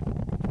yemwe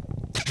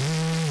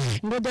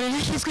ngo dore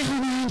yashyizweho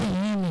nanjye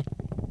yemwe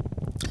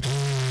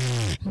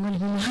ngo ni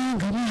mu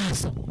mahanga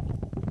amaso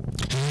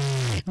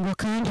ngo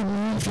kandi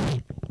mwumve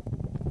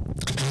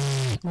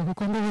ngo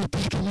kuko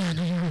Uwiteka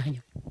Imana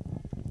yanyu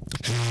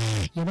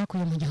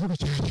yabakuye mu gihugu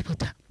cya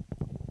Egiputa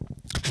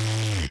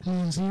mu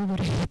nzu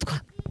y'uburetwa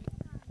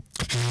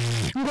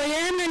ngo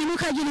yemwe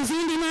ntimukagira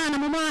izindi mana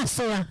mu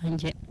maso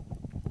yanjye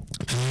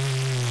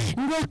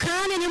ngo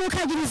kandi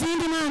ntimukagira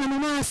izindi mana mu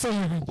maso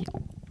yanjye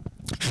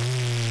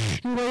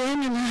ngo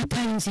yemwe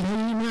mwataye inzira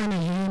y'Imana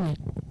yemwe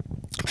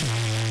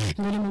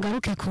ngo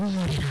nimugaruke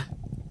kunkorera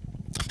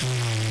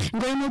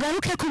ngo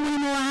nimugaruke ku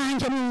murimo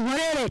wanjye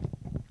munkorere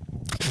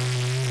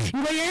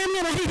ngo yemwe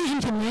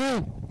baririmbye mwe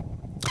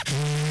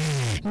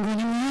ngo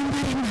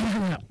nimwambare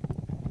imbaraga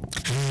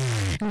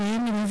ngo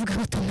yemwe bavuga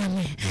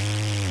batunamye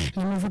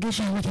nimuvuge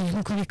ijambo ryanjye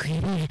nk'uko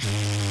bikwiriye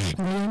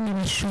ngo yemwe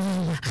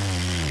bashumba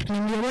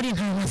nimuyobore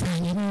intama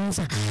zanjye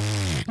neza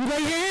ngo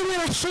yemwe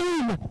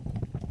bashumba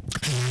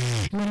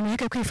ngo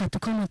nimureke kwifata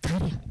uko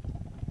mutari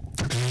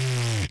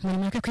ngo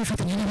nimureke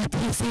kwifatanya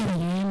n'abatizera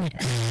yemwe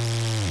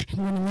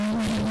ngo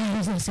nimwambare intwaro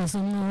zose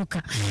z'umwuka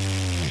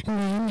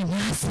ngo yemwe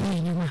mwasire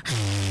inyuma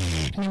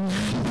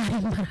nimwambare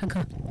imbaraga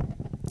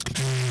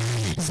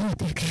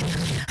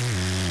zotekereza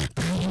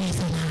kandi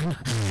neza mana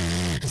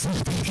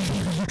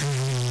zotekereza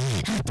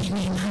ati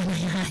ni Imana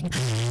yanyu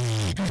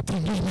ati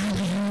ni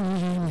Imana yanyu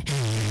yemwe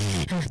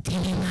ati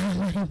ni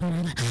Imana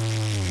imbaraga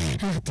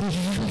ati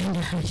yemwe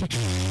ndaje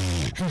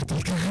ati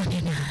kandi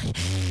ndaje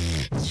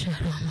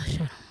shalom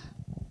shalom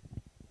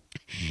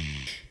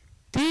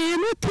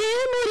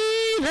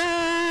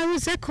timurira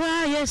uze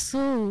kwa Yesu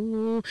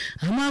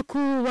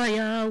amakuba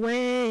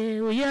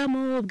yawe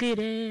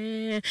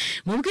uyamubwire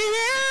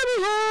mubwire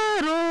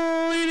buhoro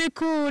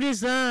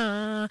ibikuriza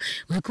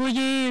we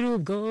kugira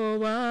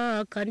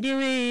ubwoba kandi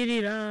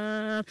wirira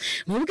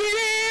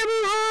mubwire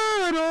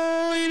buhoro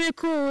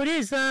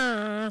ibikuriza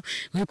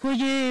we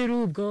kugira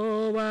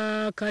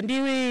ubwoba kandi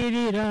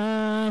wirira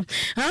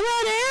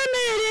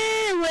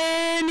abaremerewe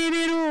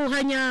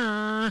n'ibiruhanya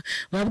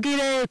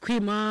babwire ko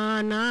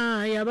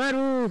Imana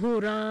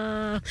yabaruhura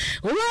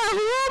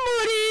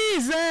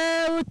ubahumurize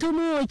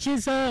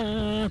utumukiza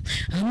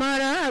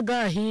amara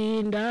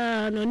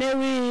agahinda none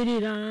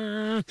wirira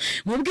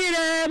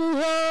mubwire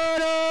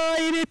buhoro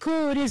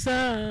ibikuriza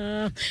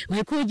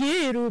we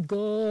kugira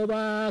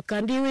ubwoba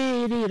kandi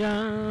wirira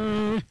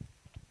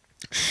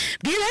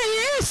bwira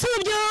Yesu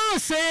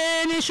byose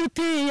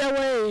n'inshuti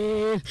yawe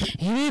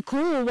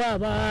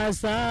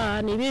ibikubabaza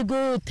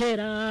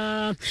n'ibigutera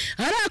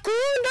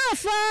arakunda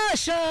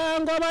afasha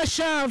ngo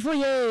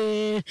abashavuye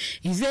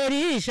izere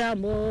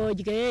ijambo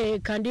rye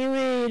kandi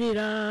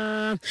wirira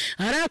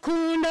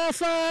arakunda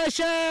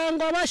afasha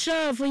ngo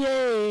abashavuye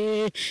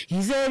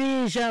izere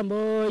ijambo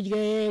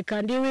rye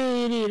kandi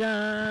wirira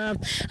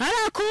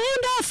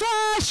arakunda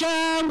afasha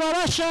ngo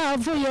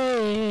abashavuye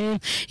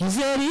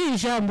izere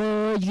ijambo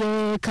rye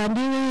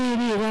kandi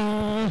wirira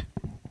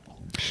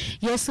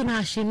Yesu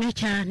nashimye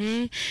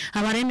cyane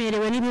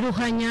abaremerewe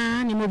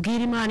n'ibiruhanya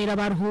nimubwire Imana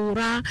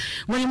irabaruhura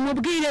ngo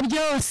nimubwire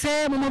byose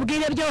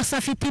mumubwire byose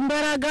afite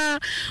imbaraga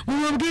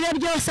mumubwire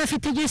byose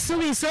afite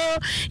igisubizo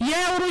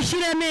yewe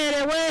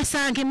urushyiremerewe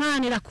sanga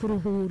Imana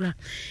irakuruhura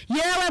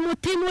yewe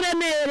mutima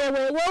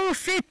uremerewe wowe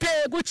ufite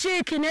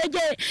gucika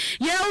intege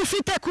yewe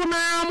ufite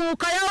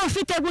kunamuka yewe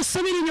ufite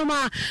gusubira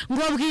inyuma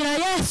ngo bwira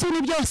Yesu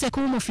ni byose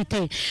kuba umufite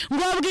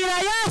ngo bwira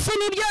Yesu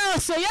ni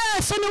byose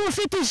Yesu ni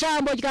ufite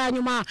ijambo rya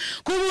nyuma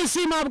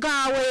kubuzima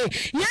bwawe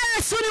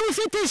Yesu ni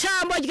ufite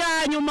ijambo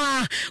rya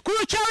nyuma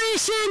kucyo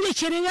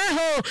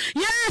wishingikiriyeho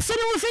Yesu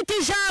ni ufite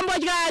ijambo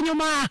rya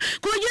nyuma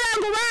kugira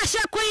ngo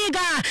ubashe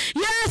kwiga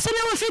Yesu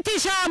ni ufite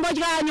ijambo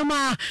rya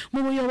nyuma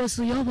mu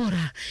buyobozi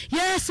uyobora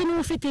Yesu ni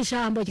ufite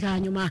ijambo rya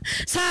nyuma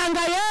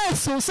sanga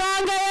Yesu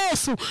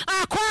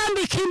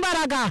akwambika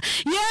imbaraga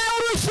yewe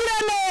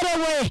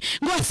urushyiremerewe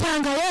ngo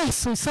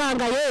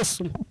sanga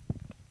Yesu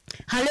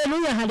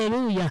Haleluya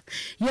haleluya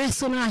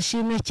Yesu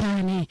nashimye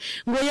cyane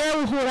ngo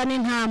yewe uhura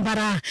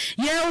n'intambara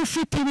yewe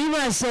ufite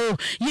ibibazo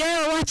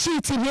yewe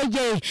wacitse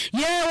intege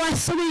yewe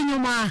wasubiye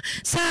inyuma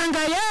sanga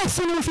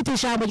Yesu ni ufite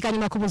ijambo rya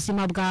nyuma ku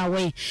buzima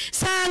bwawe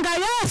sanga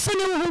Yesu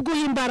ni uhuguha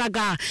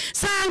imbaraga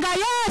sanga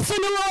Yesu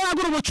ni wowe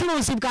wagura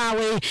ubucuruzi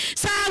bwawe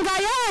sanga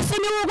Yesu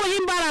ni uguha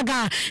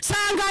imbaraga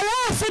sanga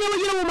Yesu ni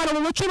ugira umumaro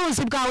mu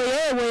bucuruzi bwawe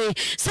yewe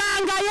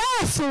sanga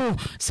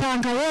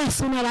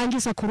Yesu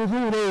narangiza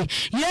kuruhure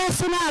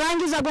Yesu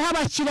narangiza guha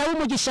abakiriya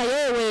w'umugisha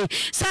yewe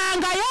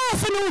sanga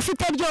Yesu ni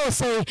ufite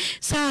byose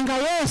sanga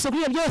Yesu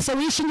kuri byose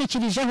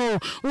wishingikirijeho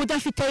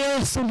udafite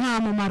Yesu nta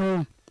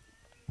mumaro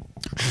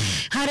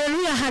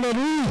Haleluya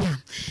haleluya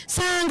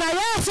sanga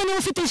Yesu ni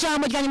ufite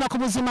ijambo rya nyuma ku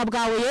buzima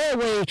bwawe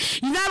yewe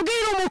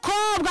ndabwira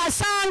umukobwa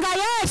sanga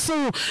Yesu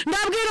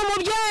ndabwira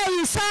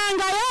umubyeyi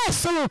sanga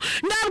Yesu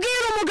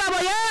ndabwira umugabo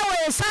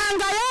yewe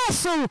sanga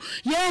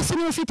Yesu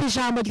ni ufite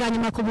ijambo rya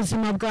nyuma ku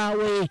buzima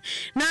bwawe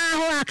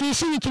naho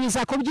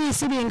akishingikiriza ku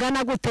by'isi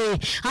bingana gute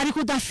ariko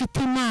udafite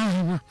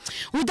Imana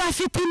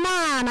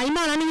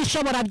ni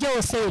ishobora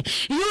byose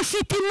iyo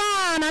ufite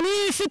Imana ni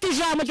ifite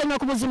ijambo rya nyuma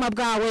ku buzima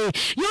bwawe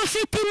iyo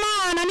ufite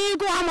Imana ni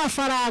iguha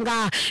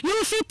amafaranga iyo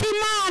ufite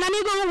Imana ni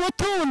iguha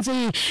ubutunzi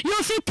iyo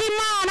ufite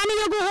Imana ni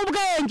iguha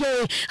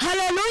ubwenge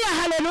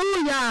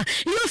haleluya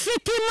iyo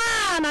ufite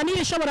Imana ni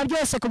ishobora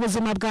byose ku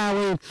buzima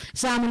bwawe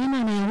zamura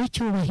Imana yawe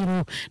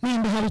icyubahiro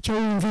nimba hari icyo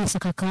wumvise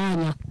aka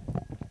kanya.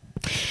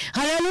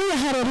 Haleluya,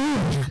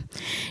 haleluya.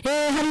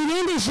 Hari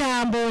irindi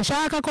jambo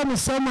nshaka ko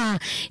musoma,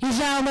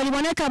 ijambo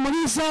riboneka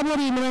muri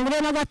Zaburi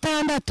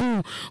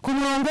 46 ku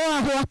murongo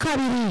waho wa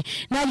 2,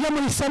 naryo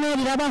muri somo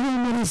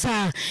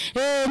rirabahumuriza.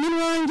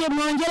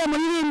 Mwongere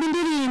muririmba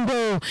indirimbo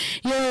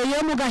yo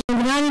mu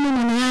gahimbo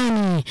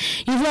 8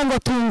 ivuga ngo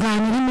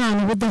tunganira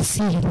Imana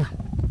budasira.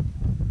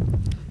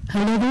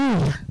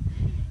 Haleluya,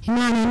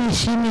 Imana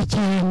nishimye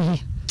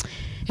cyane.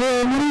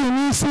 Muri iyi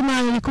minsi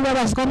Imana iri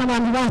kubabazwa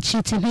n'abantu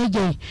bacitse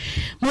intege.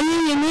 Muri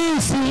iyi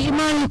minsi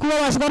Imana iri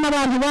kubabazwa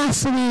n'abantu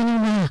basubiye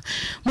inyuma.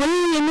 Muri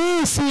iyi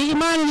minsi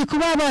Imana iri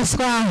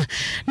kubabazwa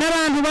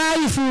n'abantu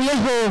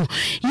bayivuyeho.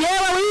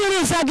 Yewe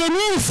wirizaga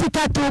iminsi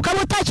 3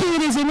 ukaba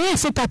utakiriza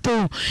iminsi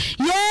 3.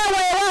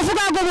 Yewe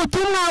wavugaga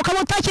ubutumwa ukaba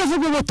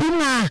utakivuga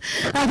ubutumwa.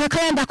 Aka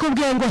kanda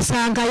kubwiye ngo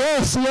sanga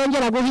Yesu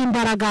yongera guha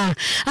imbaraga.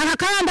 Aka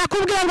kanda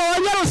kubwiye ngo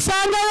wongera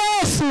usanga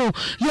Yesu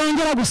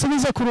yongera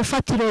gusubiza ku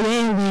rufatiro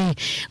yewe.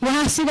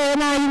 Wahasigaye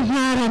nayo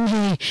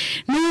intwarane.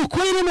 Ni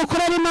ukuri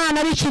nimukorera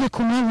Imana bikiri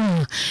ku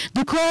manywa.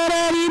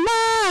 Dukorera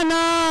Imana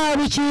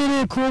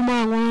bikiri ku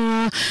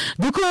manywa.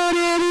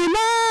 Dukorera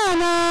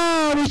Imana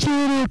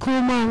bikiri ku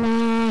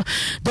manywa.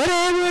 Dore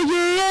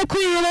bugiye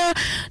kwira,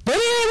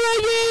 dore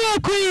bugiye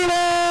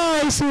kwira,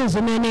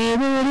 isuzume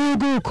niba uri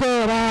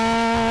gukora.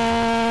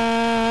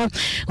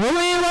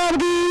 Wowe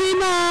wabwiye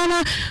Imana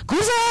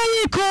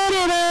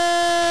kuzayikorera,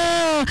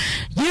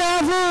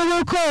 yavuga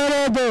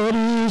ukore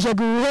dorije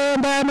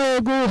guhemba no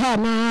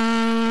guhana.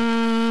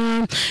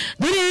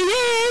 Diri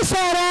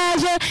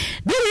saraje,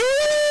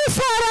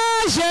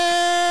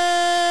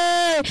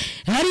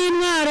 hari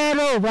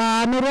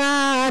mwararobanura,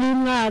 hari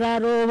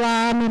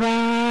mwararobanura.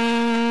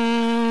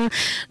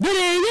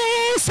 Diri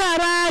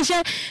saraje,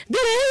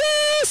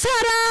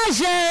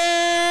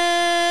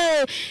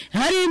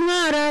 hari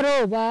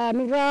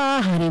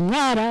mwararobanura, hari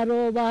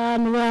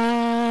mwararobanura.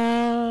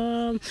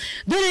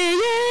 Diri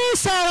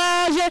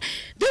saraje,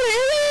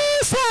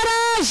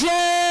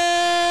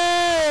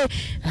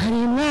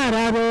 hari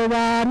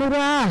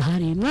mwararobanura,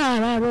 hari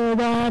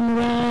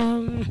mwararobanura.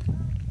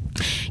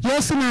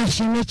 Yesu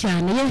nashimye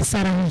cyane. Yesu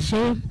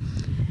araje,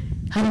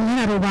 hari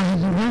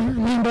mwararobanura.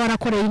 Nimba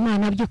warakoreye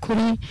Imana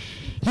by'ukuri,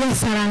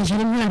 Yesu araje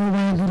ari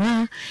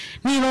mwararobanura.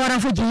 Niba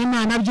waravugiye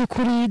Imana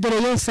by'ukuri,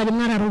 dore Yesu ari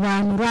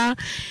mwararobanura.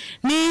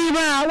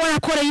 Niba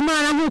warakoreye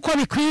Imana nk'uko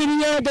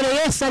bikwiriye, dore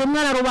Yesu ari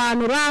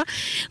mwararobanura.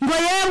 Ngo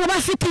yewe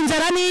bafite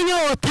inzara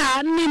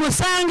n'inyota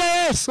nimusange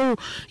Yesu,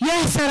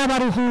 Yesu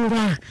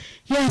arabaruhura.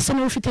 Yesu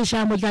niwe ufite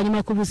ijambo rya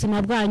nyuma ku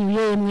buzima bwanyu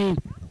yemwe.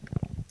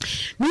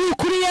 Ni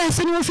ukuri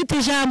Yesu niwe ufite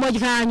ijambo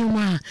rya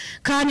nyuma,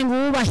 kandi ngo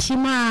wubashye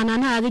Imana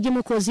ntabwo ijya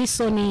imukoza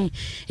isoni.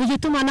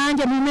 Igituma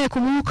nanjye mpumeka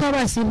umwuka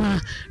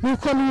w'abazima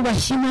nuko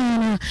nubashye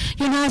Imana.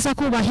 Iyo ntaza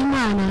kubaha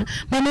Imana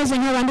bameze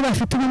nk'abandi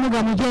bafite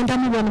ubumuga mugenda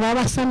mubona baba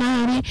basa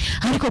nabi,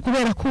 ariko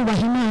kubera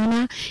kubaha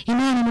Imana,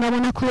 Imana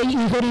murabona ko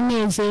ihora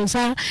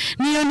inezeza.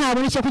 Niyo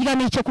ntabona icyo kurya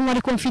n'icyo kunywa,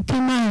 ariko mfite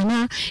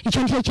Imana,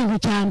 icyo nicyo kintu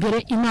cya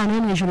mbere Imana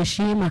yo mu ijuru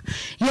ishima.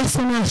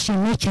 Yesu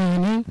nashimye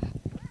cyane.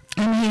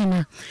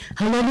 Amina,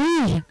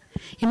 haleluya.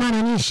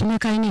 Imana nishimye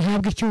kandi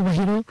nihabwe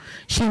icyubahiro.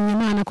 Shimye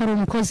Imana ko ari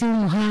umukozi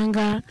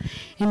w'umuhanga.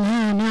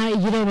 Imana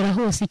igirebera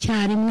hose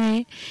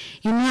icyarimwe.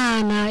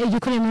 Imana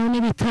igikorera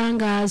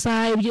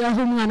n'ibitangaza. Ibyo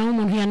aho umwana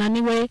w'umuntu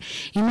yananiwe,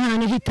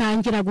 Imana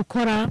ihitangira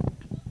gukora.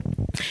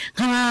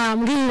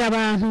 Nkababwira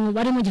abantu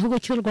bari mu gihugu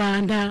cy'u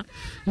Rwanda,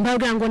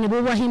 mbabwira ngo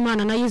nibubahe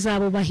Imana nayo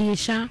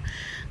izabubahisha.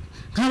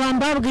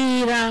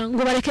 Nkabambabwira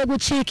ngo bareke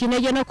gucika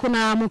intege no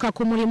kunamuka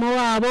ku murimo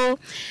wabo.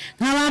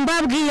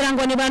 Nkabambabwira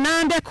ngo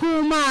nibanambe ku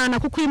Mana,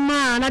 kuko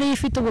Imana ari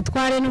ifite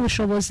ubutware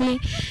n'ubushobozi.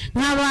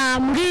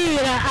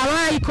 Nkabambwira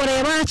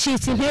abayikoreye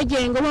bacitse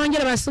intege ngo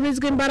bongere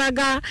basubizwe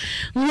imbaraga.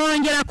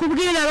 Mwongera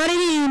kubwira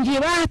abaririmbyi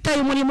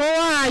bataye umurimo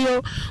wayo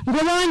ngo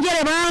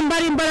bongere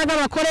bambare imbaraga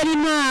bakorera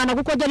Imana,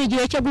 kuko dore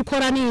igihe cyo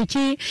gukora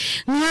niki.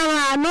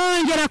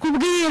 Nongera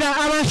kubwira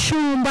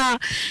abashumba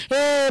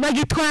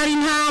bagitwara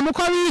intama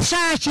uko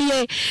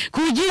bishakiye,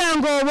 kugira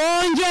ngo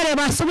bongere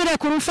basubire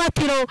ku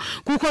rufatiro,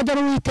 kuko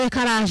dore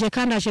Uwiteka araje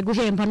kandi aje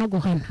guhemba no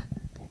guhana.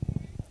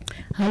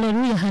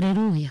 Haleluya,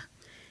 haleluya.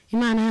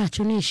 Imana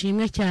yacu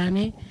nishimwe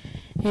cyane.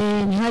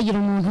 Ntihagire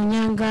umuntu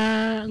nyanga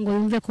ngo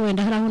yumve ko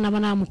wenda hari aho naba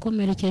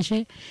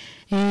namukomerekeje.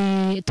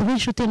 Tube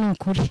inshuti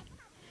n'ukuri,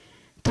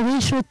 tube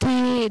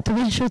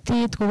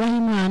inshuti, twubahe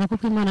Imana,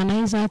 kuko Imana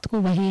nayo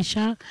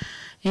izatwubahisha,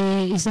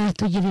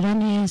 izatugirira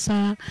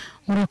neza.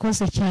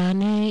 Murakoze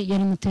cyane.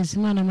 Yari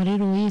Mutezimana Marie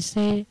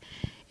Louise.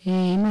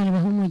 Imana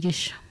ibahe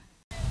umugisha.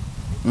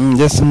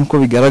 Yesu nkuko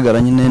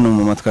bigaragara nyine ni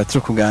umumama twatse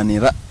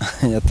kuganira.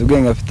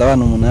 Yatubwiye ngo afite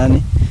abana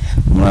 8.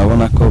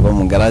 Murabona ko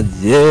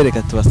bamugaragiye.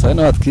 Reka tubasabe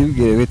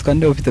n'abatwibwire. Witwa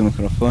nde ufite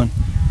microphone?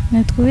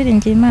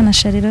 Natwubiringiye Imana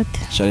Charlotte.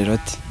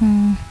 Charlotte.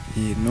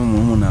 Ni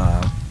umumuna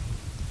wawe?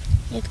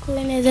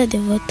 Yitwa neza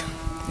Devoto.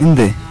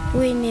 Inde?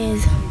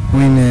 Neza.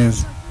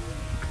 Neza.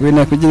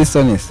 Wina kugira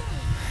isoni se?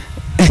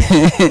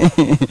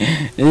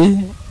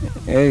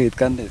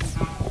 Witwa nde?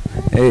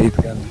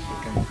 Witwa nde?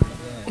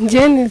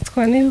 Njye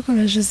nitwa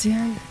Nibikora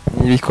Josiane.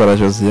 nibikora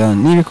Josiane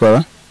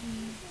nibikora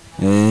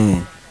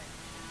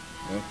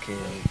okay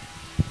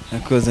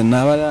nakoze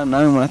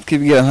nawe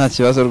muratwibwira nta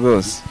kibazo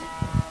rwose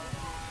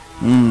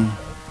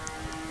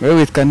wewe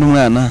witwa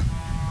n'umwana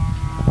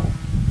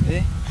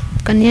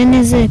Kaniye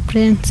neza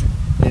Prince.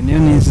 niyo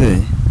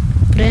nizeye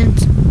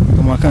Prince.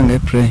 mu kangahe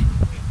play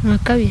Mu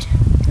kabiri.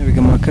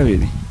 biga mu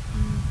kabiri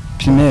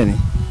primaire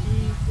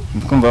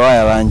ndikumva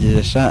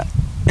wayabangije sha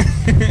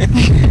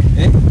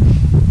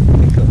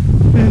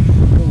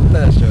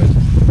utashoje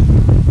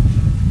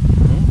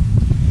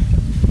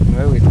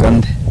wewe witwa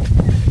nde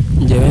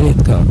njyewe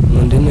nitwa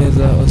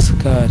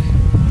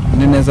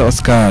neza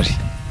Oscar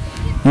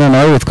mwana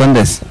wawe witwa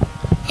nde se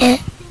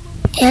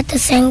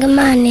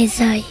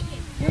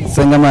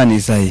Sengamana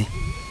Isayi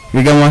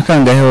biga mu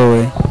kangahe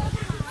wowe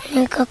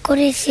nika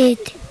kuri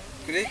site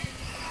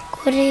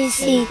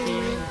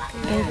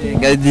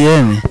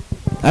Gadienne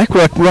ariko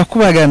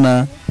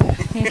urakubagana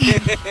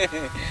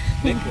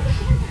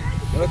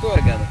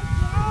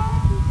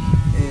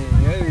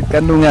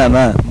kandi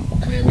umwana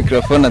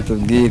mikrofone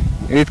atubwire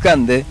witwa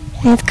nde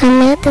nitwa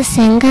niyo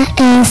dusenga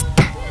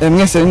Esther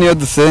mwese niyo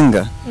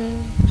dusenga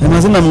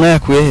amazina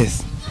mwayakuye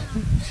hese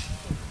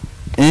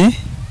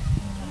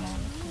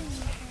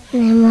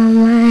ni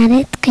mama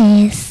ari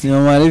twese ni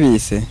mama ari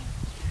bise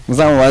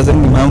muzamubaze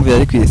impamvu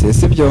yari kwise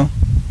sibyo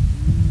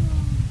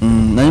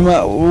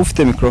nanyuma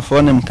ufite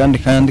mikrofone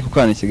mukandi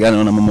kuko ani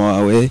kiganiro na mama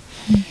wawe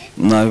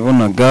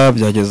nabibonaga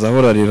byageza aho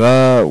urarira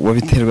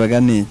wabiterwaga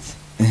n'iki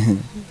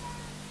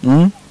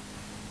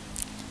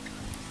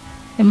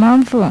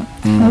Impamvu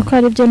nuko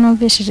ari byo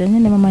numvishije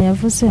nyine mama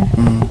yavuze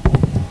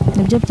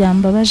nibyo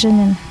byambabaje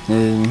nyine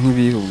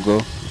nk'ibi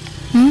ubwo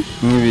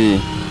nk'ibi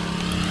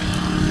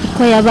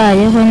uko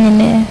yabayeho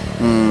nyine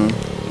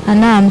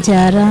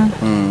anambyara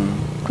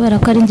kubera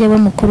ko ari njyewe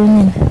mukuru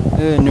nyine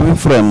niwe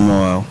mfura ya mama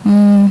wawe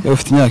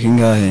ufite imyaka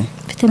ingahe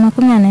mfite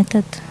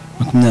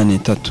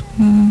 23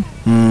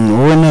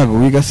 wowe ntabwo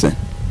wiga se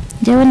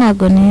njyewe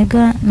ntabwo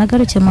niga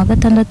nagarukiye mu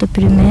 6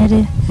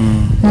 primaire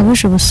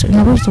nabuze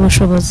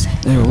ubushobozi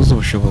wabuze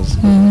ubushobozi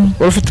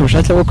wowe ufite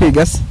ubushake bwo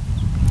kwiga se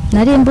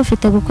nari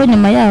mbufite kuko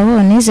nyuma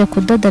yaho nize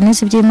kudoda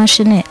nize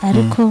iby'imashini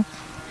ariko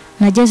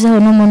nagezeho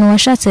n'umuntu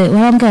washatse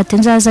warambwiye ati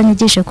nzaza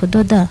nyigishe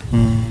kudoda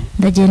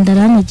ndagenda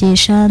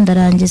aranyigisha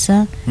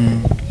ndarangiza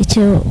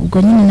icyo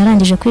ubwo nyine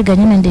narangije kwiga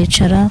nyine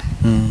ndicara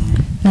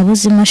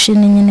nabuze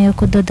imashini nyine yo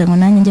kudoda ngo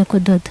nanjye njye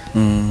kudoda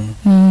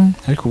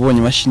ariko ubonye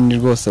imashini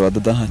rwose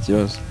wadoda nta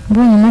kibazo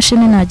ubonye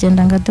imashini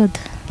nagenda ngadoda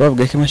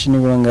bavuga ko imashini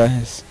igura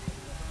ngahe se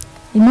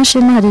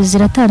imashini hari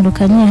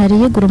ziratandukanye hari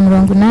igura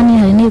 80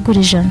 hari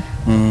n'igura 100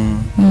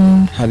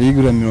 hari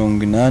igura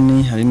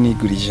 80 hari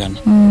n'igura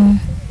 100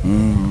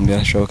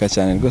 birashoboka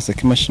cyane rwose ko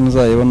imashini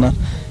uzayibona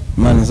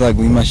Imana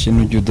izaguha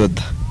imashini ujye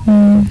udoda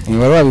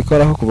niba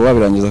wabikoraho kuba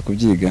wabirangiza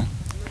kubyiga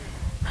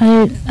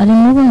hari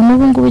n'ubu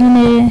ngubu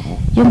nyine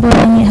yo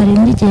mbonye hari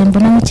n'igihe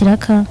mbona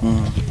n'ikiraka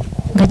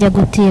ngajya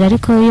gutira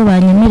ariko iyo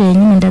banyemereye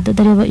nyine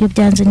ndadoda iyo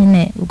byanze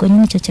nyine ubwo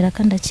nyine icyo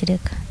kiraka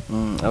ndakireka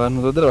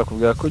abantu dodera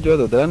bakubwira ko ujya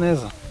dodera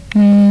neza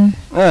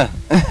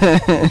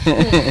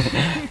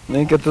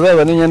Nika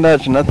tuzaba n'imyenda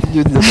yacu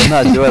natujyudiza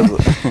nta kibazo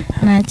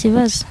nta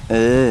kibazo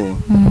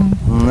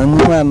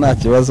nanyuma nta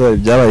kibazo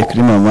byabaye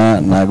kuri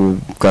mama ntabwo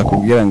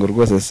twakubwira ngo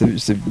rwose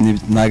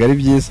ntabwo ari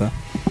byiza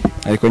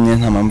ariko nyine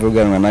nta mpamvu yo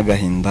kuganwa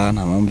n'agahinda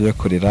nta mpamvu yo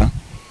kurira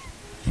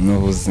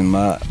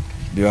n'ubuzima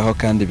bibaho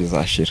kandi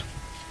bizashira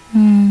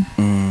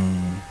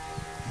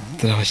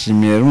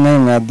turabashimiye umwanya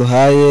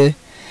mwaduhaye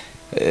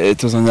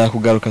tuzongera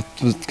kugaruka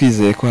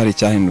twizeye ko hari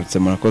icyahindutse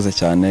murakoze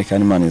cyane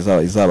kandi Imana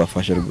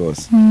izabafashe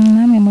rwose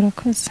namwe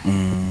murakoze